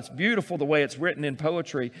Bible. It's beautiful the way it's written in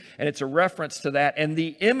poetry, and it's a reference to that. And the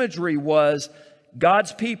imagery was,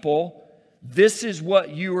 God's people, this is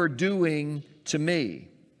what you are doing to me.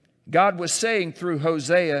 God was saying through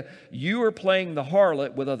Hosea, you are playing the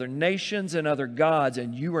harlot with other nations and other gods,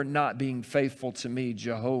 and you are not being faithful to me,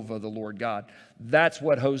 Jehovah, the Lord God. That's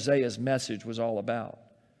what Hosea's message was all about.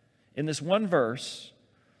 In this one verse,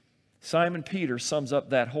 Simon Peter sums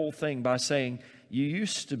up that whole thing by saying, you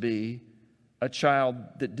used to be a child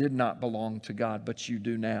that did not belong to God, but you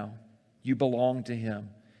do now. You belong to Him.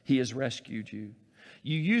 He has rescued you.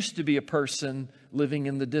 You used to be a person living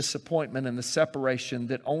in the disappointment and the separation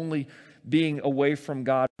that only being away from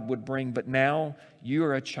God would bring, but now you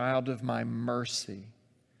are a child of my mercy.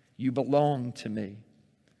 You belong to me.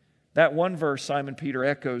 That one verse Simon Peter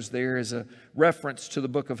echoes there is a reference to the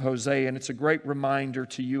book of Hosea, and it's a great reminder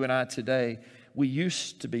to you and I today. We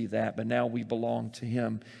used to be that, but now we belong to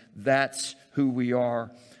Him. That's who we are,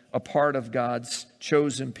 a part of God's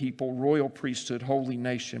chosen people, royal priesthood, holy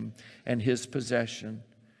nation, and His possession.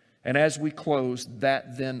 And as we close,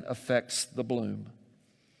 that then affects the bloom.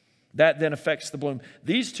 That then affects the bloom.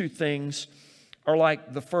 These two things are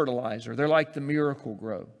like the fertilizer. They're like the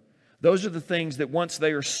Miracle-Gro. Those are the things that once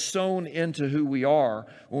they are sown into who we are,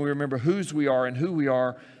 when we remember whose we are and who we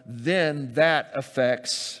are, then that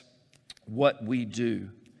affects what we do.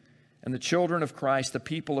 And the children of Christ, the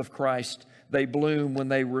people of Christ, they bloom when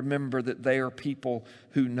they remember that they are people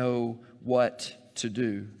who know what to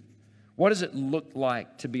do. What does it look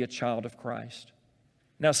like to be a child of Christ?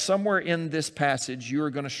 Now, somewhere in this passage, you're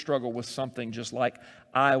going to struggle with something just like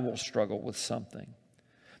I will struggle with something.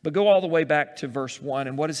 But go all the way back to verse 1,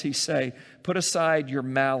 and what does he say? Put aside your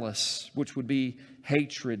malice, which would be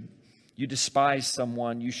hatred. You despise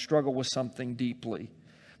someone. You struggle with something deeply.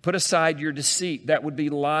 Put aside your deceit. That would be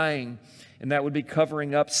lying, and that would be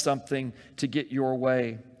covering up something to get your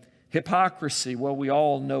way. Hypocrisy, well, we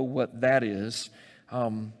all know what that is.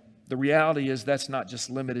 The reality is that's not just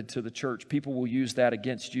limited to the church. People will use that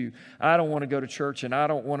against you. I don't want to go to church, and I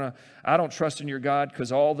don't trust in your God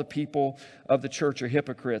because all the people of the church are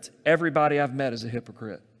hypocrites. Everybody I've met is a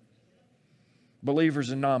hypocrite.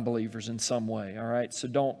 Believers and non-believers in some way, all right? So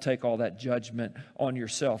don't take all that judgment on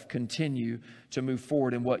yourself. Continue to move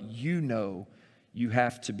forward in what you know you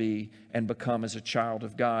have to be and become as a child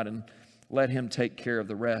of God, and let Him take care of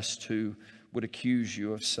the rest who would accuse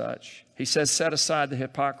you of such. He says, set aside the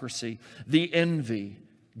hypocrisy, the envy,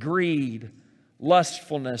 greed,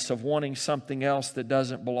 lustfulness of wanting something else that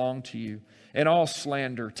doesn't belong to you, and all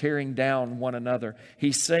slander, tearing down one another.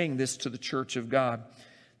 He's saying this to the church of God.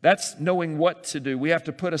 That's knowing what to do. We have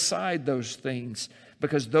to put aside those things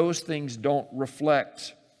because those things don't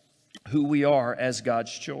reflect who we are as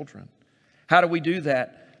God's children. How do we do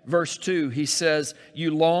that? Verse 2, he says,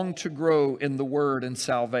 you long to grow in the word and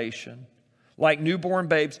salvation. Like newborn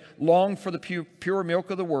babes, long for the pure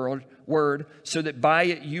milk of the word, so that by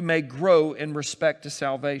it you may grow in respect to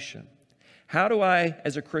salvation. How do I,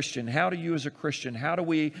 as a Christian, how do you as a Christian, how do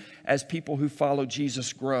we as people who follow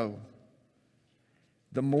Jesus grow?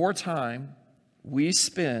 The more time we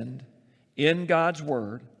spend in God's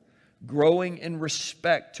word, growing in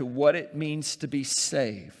respect to what it means to be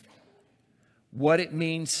saved, what it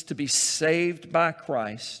means to be saved by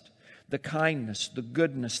Christ, the kindness, the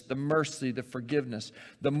goodness, the mercy, the forgiveness.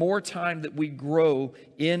 The more time that we grow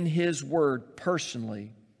in His Word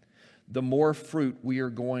personally, the more fruit we are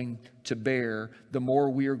going to bear, the more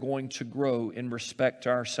we are going to grow in respect to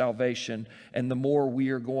our salvation, and the more we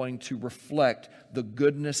are going to reflect the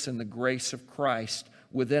goodness and the grace of Christ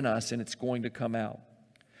within us, and it's going to come out.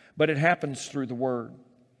 But it happens through the Word.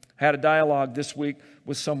 I had a dialogue this week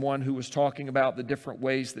with someone who was talking about the different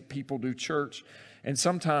ways that people do church. And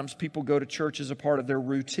sometimes people go to church as a part of their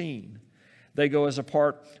routine. They go as a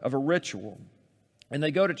part of a ritual. And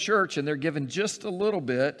they go to church and they're given just a little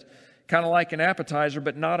bit, kind of like an appetizer,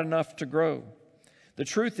 but not enough to grow. The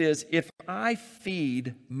truth is, if I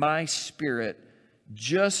feed my spirit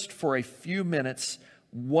just for a few minutes,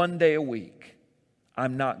 one day a week,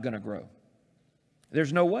 I'm not going to grow.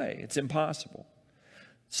 There's no way. It's impossible.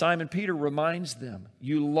 Simon Peter reminds them,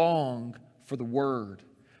 you long for the Word.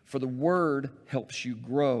 For the Word helps you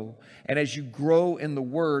grow. And as you grow in the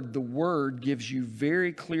Word gives you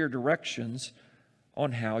very clear directions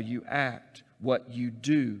on how you act, what you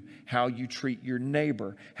do, how you treat your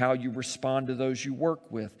neighbor, how you respond to those you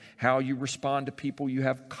work with, how you respond to people you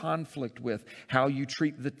have conflict with, how you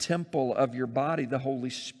treat the temple of your body, the Holy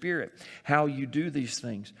Spirit, how you do these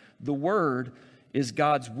things. The Word is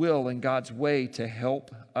God's will and God's way to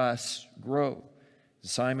help us grow.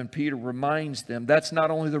 Simon Peter reminds them that's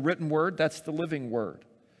not only the written word, that's the living word.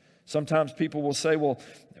 Sometimes people will say, well,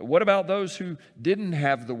 what about those who didn't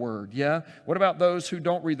have the word? Yeah. What about those who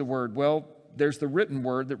don't read the word? Well, there's the written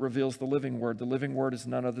word that reveals the living word. The living word is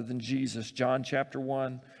none other than Jesus. John chapter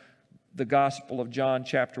 1, the Gospel of John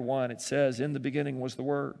chapter 1, it says, in the beginning was the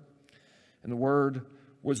Word, and the Word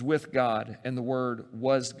was with God, and the Word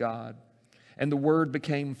was God. And the Word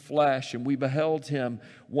became flesh, and we beheld Him,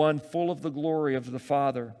 one full of the glory of the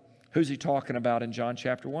Father. Who's He talking about in John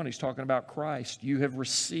chapter 1? He's talking about Christ. You have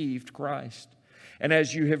received Christ. And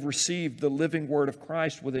as you have received the living Word of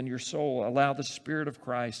Christ within your soul, allow the Spirit of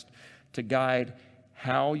Christ to guide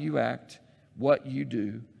how you act, what you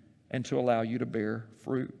do, and to allow you to bear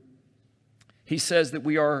fruit. He says that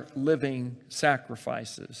we are living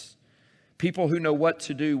sacrifices. People who know what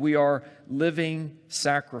to do, we are living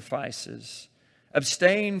sacrifices.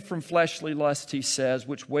 Abstain from fleshly lust, he says,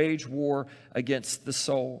 which wage war against the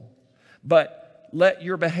soul. But let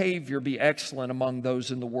your behavior be excellent among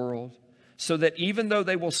those in the world, so that even though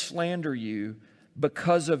they will slander you,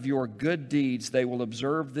 because of your good deeds, they will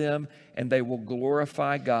observe them and they will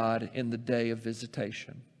glorify God in the day of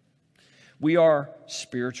visitation. We are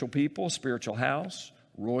spiritual people, spiritual house,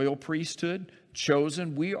 royal priesthood,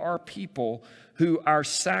 chosen. We are people who our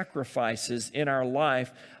sacrifices in our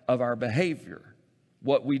life of our behavior,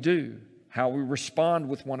 what we do, how we respond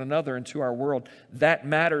with one another and to our world, that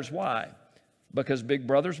matters. Why? Because Big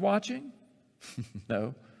Brother's watching?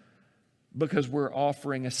 No. Because we're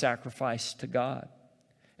offering a sacrifice to God.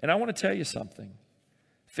 And I want to tell you something.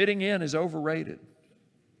 Fitting in is overrated.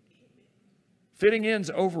 Fitting in is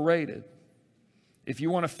overrated. If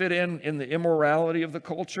you want to fit in the immorality of the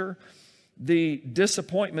culture, the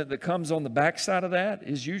disappointment that comes on the backside of that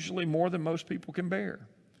is usually more than most people can bear.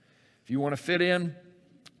 If you want to fit in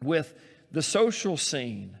with the social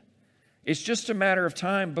scene, it's just a matter of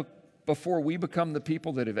time before we become the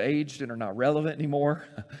people that have aged and are not relevant anymore.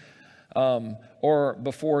 Or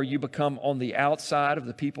before you become on the outside of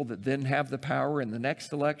the people that then have the power in the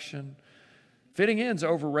next election. Fitting in is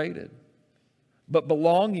overrated. But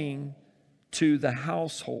belonging to the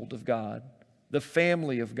household of God, the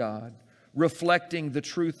family of God, reflecting the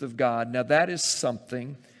truth of God, now that is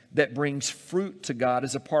something that brings fruit to God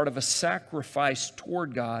as a part of a sacrifice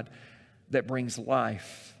toward God that brings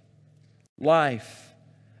life. Life.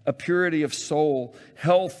 A purity of soul,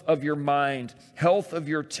 health of your mind, health of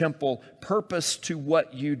your temple, purpose to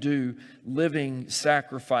what you do, living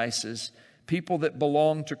sacrifices. People that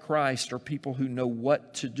belong to Christ are people who know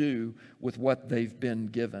what to do with what they've been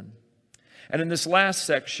given. And in this last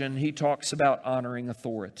section, he talks about honoring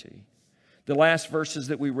authority. The last verses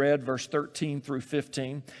that we read, verse 13 through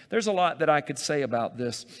 15, there's a lot that I could say about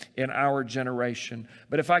this in our generation.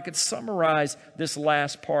 But if I could summarize this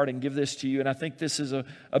last part and give this to you, and I think this is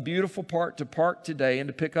a beautiful part to park today and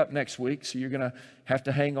to pick up next week. So you're going to have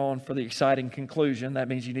to hang on for the exciting conclusion. That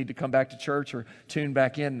means you need to come back to church or tune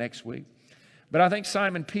back in next week. But I think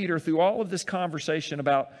Simon Peter, through all of this conversation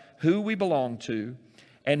about who we belong to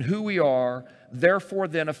and who we are, therefore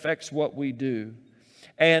then affects what we do.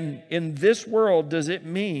 And in this world, does it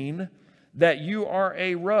mean that you are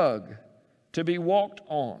a rug to be walked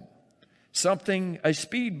on? A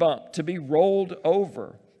speed bump to be rolled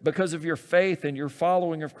over because of your faith and your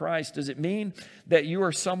following of Christ? Does it mean that you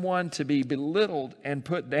are someone to be belittled and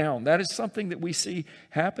put down? That is something that we see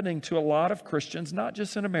happening to a lot of Christians, not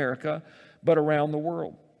just in America, but around the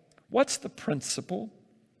world. What's the principle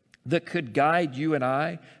that could guide you and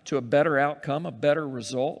I to a better outcome, a better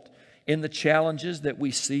result in the challenges that we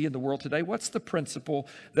see in the world today? What's the principle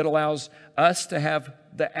that allows us to have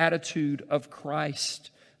the attitude of Christ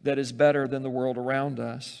that is better than the world around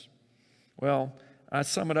us? Well, I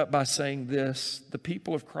sum it up by saying this: the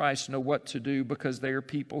people of Christ know what to do because they are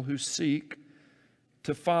people who seek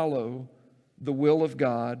to follow the will of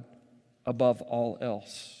God above all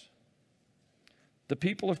else. The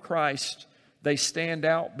people of Christ, they stand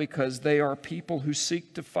out because they are people who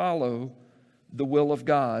seek to follow the will of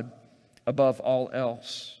God above all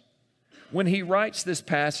else. When he writes this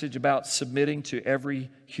passage about submitting to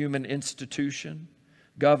every human institution,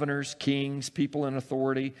 governors, kings, people in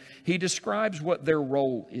authority, he describes what their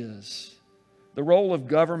role is. The role of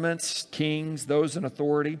governments, kings, those in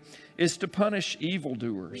authority, is to punish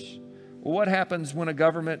evildoers. Well, what happens when a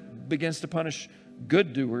government begins to punish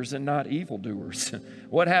good doers and not evildoers?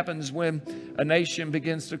 What happens when a nation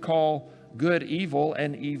begins to call good evil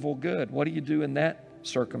and evil good? What do you do in that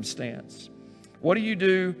circumstance? What do you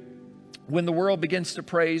do when the world begins to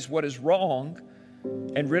praise what is wrong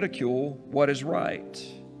and ridicule what is right?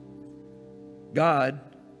 God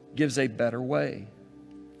gives a better way.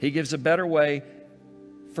 He gives a better way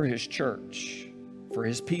for His church, for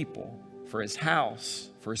His people, for His house,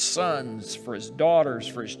 for His sons, for His daughters,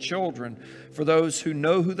 for His children, for those who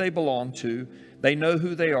know who they belong to. They know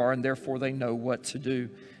who they are, and therefore they know what to do.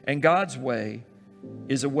 And God's way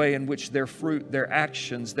is a way in which their fruit, their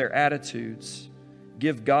actions, their attitudes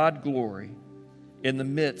give God glory in the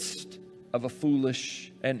midst of a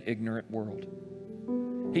foolish and ignorant world.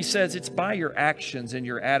 He says it's by your actions and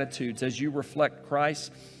your attitudes as you reflect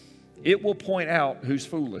Christ, it will point out who's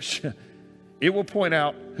foolish. It will point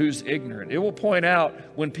out who's ignorant. It will point out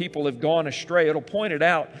when people have gone astray. It'll point it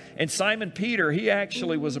out. And Simon Peter, he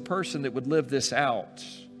actually was a person that would live this out.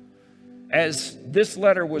 As this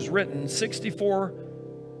letter was written, 64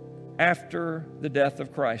 after the death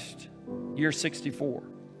of Christ, year 64.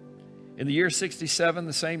 In the year 67,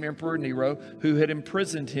 the same Emperor Nero, who had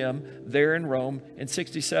imprisoned him there in Rome, in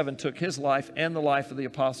 67 took his life and the life of the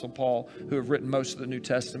Apostle Paul, who have written most of the New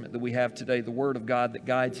Testament that we have today, the Word of God that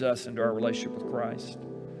guides us into our relationship with Christ.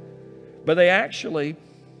 But they actually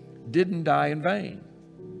didn't die in vain.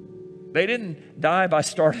 They didn't die by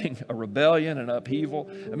starting a rebellion and upheaval.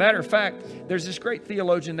 As a matter of fact, there's this great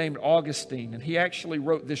theologian named Augustine, and he actually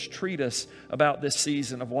wrote this treatise about this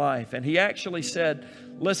season of life. And he actually said,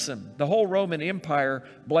 listen, the whole Roman Empire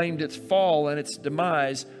blamed its fall and its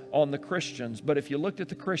demise on the Christians. But if you looked at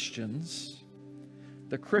the Christians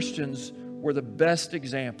were the best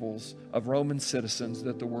examples of Roman citizens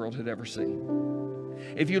that the world had ever seen.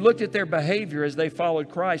 If you looked at their behavior as they followed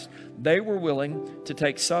Christ, they were willing to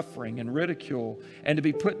take suffering and ridicule and to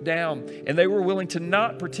be put down. And they were willing to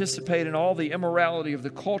not participate in all the immorality of the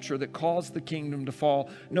culture that caused the kingdom to fall.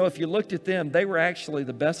 No, if you looked at them, they were actually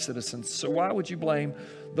the best citizens. So why would you blame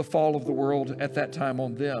the fall of the world at that time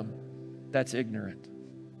on them? That's ignorant.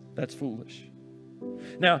 That's foolish.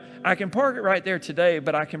 Now, I can park it right there today,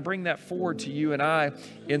 but I can bring that forward to you and I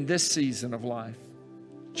in this season of life.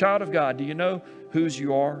 Child of God, do you know whose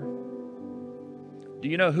you are? Do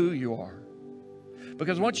you know who you are?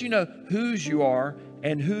 Because once you know whose you are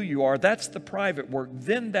and who you are, that's the private work.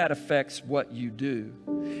 Then that affects what you do.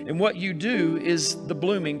 And what you do is the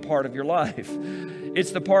blooming part of your life.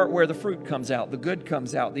 It's the part where the fruit comes out, the good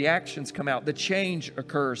comes out, the actions come out, the change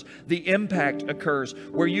occurs, the impact occurs,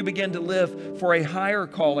 where you begin to live for a higher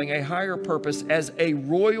calling, a higher purpose as a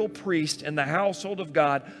royal priest in the household of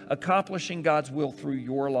God, accomplishing God's will through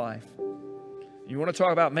your life. You want to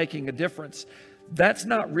talk about making a difference? That's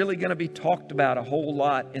not really going to be talked about a whole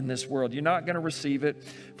lot in this world. You're not going to receive it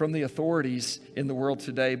from the authorities in the world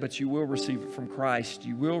today, but you will receive it from Christ.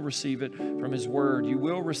 You will receive it from His Word. You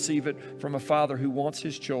will receive it from a Father who wants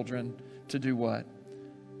His children to do what?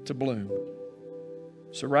 To bloom.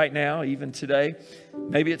 So right now, even today,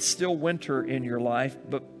 maybe it's still winter in your life,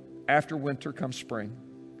 but after winter comes spring.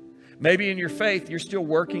 Maybe in your faith, you're still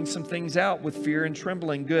working some things out with fear and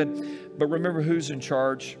trembling. Good. But remember who's in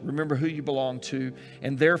charge. Remember who you belong to.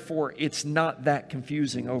 And therefore, it's not that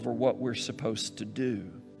confusing over what we're supposed to do.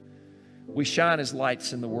 We shine as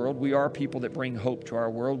lights in the world. We are people that bring hope to our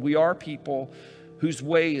world. We are people whose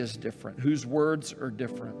way is different, whose words are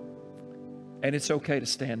different. And it's okay to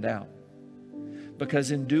stand out. Because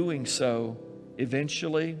in doing so,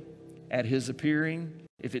 eventually, at His appearing,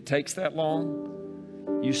 if it takes that long,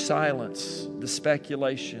 you silence the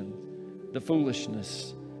speculation, the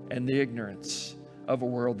foolishness, and the ignorance of a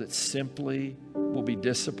world that simply will be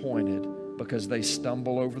disappointed because they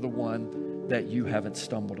stumble over the one that you haven't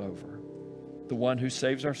stumbled over. The one who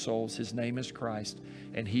saves our souls, His name is Christ,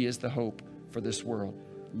 and He is the hope for this world,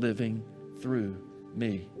 living through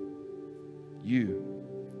me, you,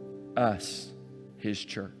 us, His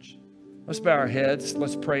church. Let's bow our heads.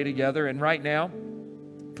 Let's pray together. And right now,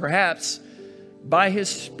 perhaps by His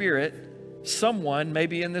Spirit, someone,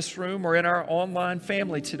 maybe in this room or in our online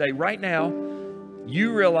family today, right now,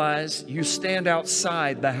 you realize you stand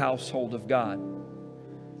outside the household of God.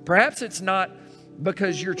 Perhaps it's not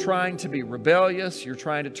because you're trying to be rebellious, you're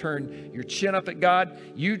trying to turn your chin up at God.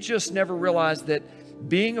 You just never realized that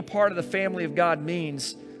being a part of the family of God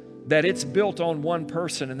means that it's built on one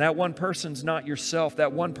person, and that one person's not yourself.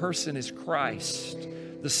 That one person is Christ,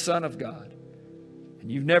 the Son of God.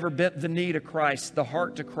 And you've never bent the knee to Christ, the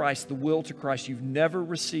heart to Christ, the will to Christ. You've never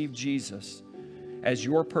received Jesus as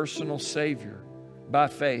your personal Savior by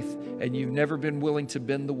faith, and you've never been willing to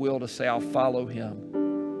bend the will to say, I'll follow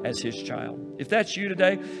Him as His child. If that's you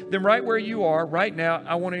today, then right where you are, right now,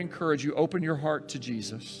 I want to encourage you, open your heart to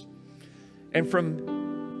Jesus. And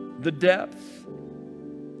from the depth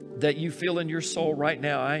that you feel in your soul right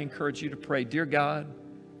now, I encourage you to pray, Dear God,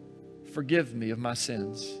 forgive me of my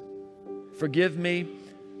sins. Forgive me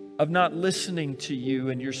of not listening to You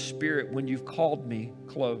and Your Spirit when You've called me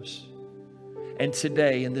close. And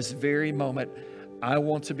today, in this very moment, I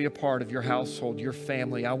want to be a part of your household, your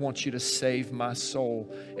family. I want you to save my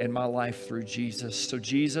soul and my life through Jesus. So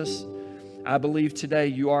Jesus, I believe today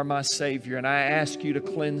you are my Savior, and I ask you to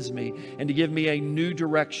cleanse me and to give me a new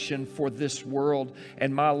direction for this world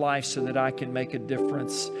and my life so that I can make a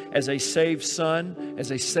difference as a saved son, as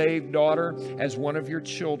a saved daughter, as one of your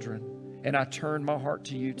children. And I turn my heart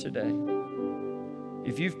to you today.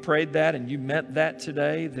 If you've prayed that and you meant that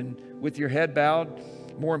today, then with your head bowed,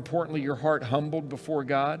 more importantly, your heart humbled before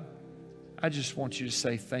God, I just want you to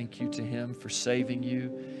say thank you to Him for saving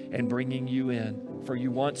you and bringing you in. For you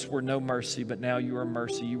once were no mercy, but now you are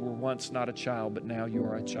mercy. You were once not a child, but now you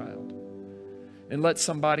are a child. And let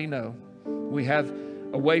somebody know. We have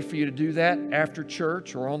a way for you to do that after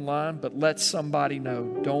church or online, but let somebody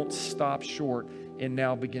know. Don't stop short in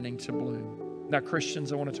now beginning to bloom. Now,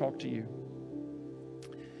 Christians, I want to talk to you.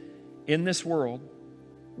 In this world,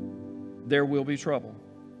 there will be trouble.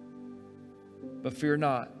 But fear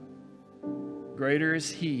not. Greater is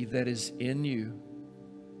He that is in you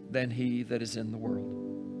than he that is in the world.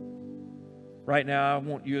 Right now, I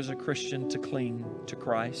want you as a Christian to cling to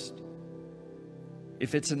Christ.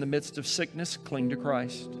 If it's in the midst of sickness, cling to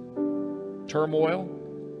Christ. Turmoil,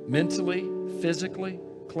 mentally, physically,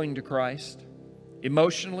 cling to Christ.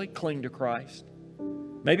 Emotionally, cling to Christ.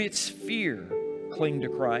 Maybe it's fear, cling to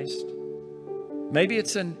Christ. Maybe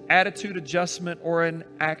it's an attitude adjustment or an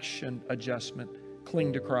action adjustment,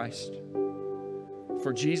 cling to Christ.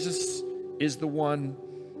 For Jesus is the one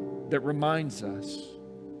that reminds us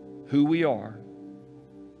who we are.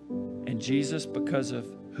 And Jesus, because of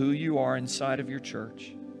who you are inside of your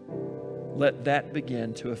church, let that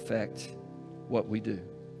begin to affect what we do.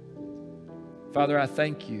 Father, I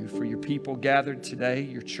thank you for your people gathered today,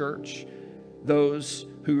 your church, those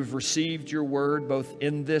who have received your word both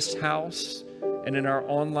in this house and in our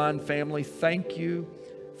online family. Thank you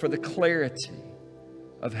for the clarity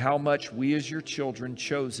of how much we as your children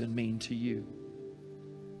chosen mean to you.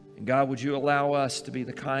 And God, would you allow us to be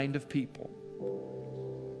the kind of people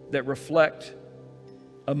that reflect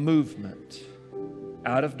a movement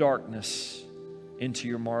out of darkness into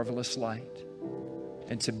your marvelous light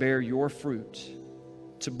and to bear your fruit,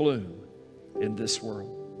 to bloom in this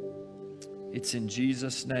world. It's in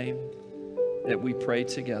Jesus' name that we pray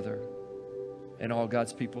together. And all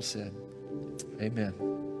God's people said, amen.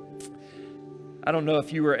 I don't know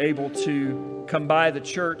if you were able to come by the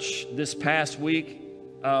church this past week.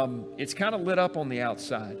 It's kind of lit up on the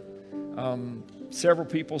outside. Several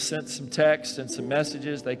people sent some texts and some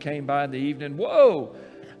messages. They came by in the evening. Whoa!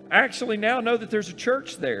 I actually now know that there's a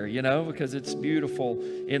church there, because it's beautiful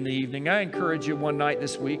in the evening. I encourage you one night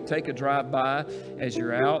this week, take a drive by as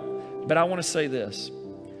you're out. But I want to say this.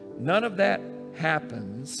 None of that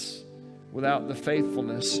happens without the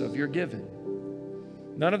faithfulness of your giving.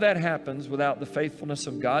 None of that happens without the faithfulness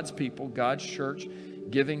of God's people, God's church,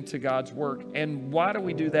 giving to God's work. And why do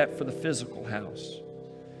we do that for the physical house?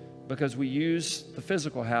 Because we use the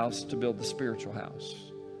physical house to build the spiritual house.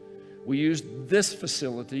 We use this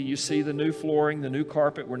facility. You see the new flooring, the new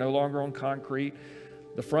carpet. We're no longer on concrete.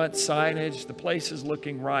 The front signage, the place is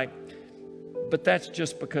looking right. But that's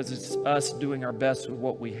just because it's us doing our best with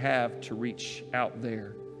what we have to reach out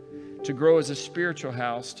there. To grow as a spiritual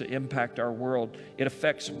house, to impact our world, it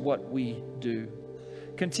affects what we do.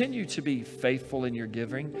 Continue to be faithful in your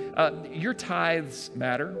giving. Your tithes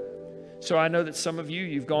matter. So I know that some of you,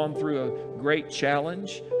 you've gone through a great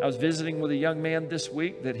challenge. I was visiting with a young man this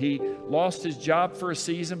week that he lost his job for a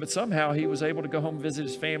season, but somehow he was able to go home and visit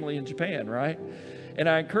his family in Japan, right? And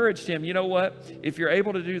I encouraged him, you know what? If you're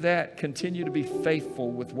able to do that, continue to be faithful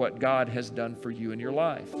with what God has done for you in your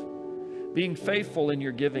life. Being faithful in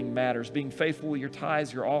your giving matters. Being faithful with your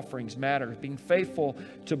tithes, your offerings matters. Being faithful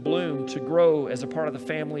to bloom, to grow as a part of the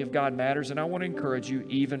family of God matters. And I want to encourage you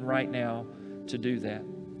even right now to do that.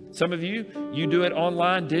 Some of you do it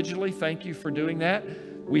online, digitally. Thank you for doing that.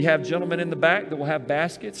 We have gentlemen in the back that will have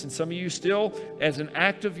baskets. And some of you still, as an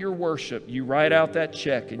act of your worship, you write out that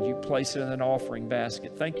check and you place it in an offering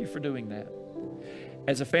basket. Thank you for doing that.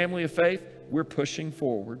 As a family of faith, we're pushing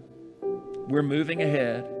forward. We're moving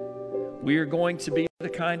ahead. We are going to be the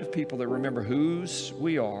kind of people that remember whose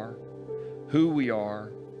we are, who we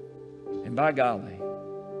are, and by golly,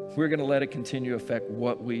 we're going to let it continue to affect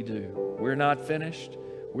what we do. We're not finished.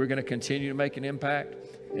 We're going to continue to make an impact,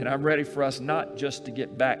 and I'm ready for us not just to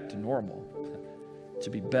get back to normal, to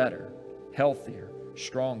be better, healthier,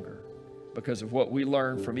 stronger, because of what we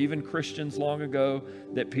learned from even Christians long ago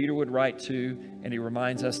that Peter would write to, and he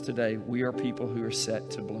reminds us today, we are people who are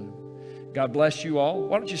set to bloom. God bless you all.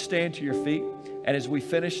 Why don't you stand to your feet? And as we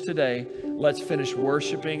finish today, let's finish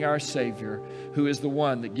worshiping our Savior, who is the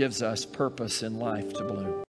one that gives us purpose in life to bloom.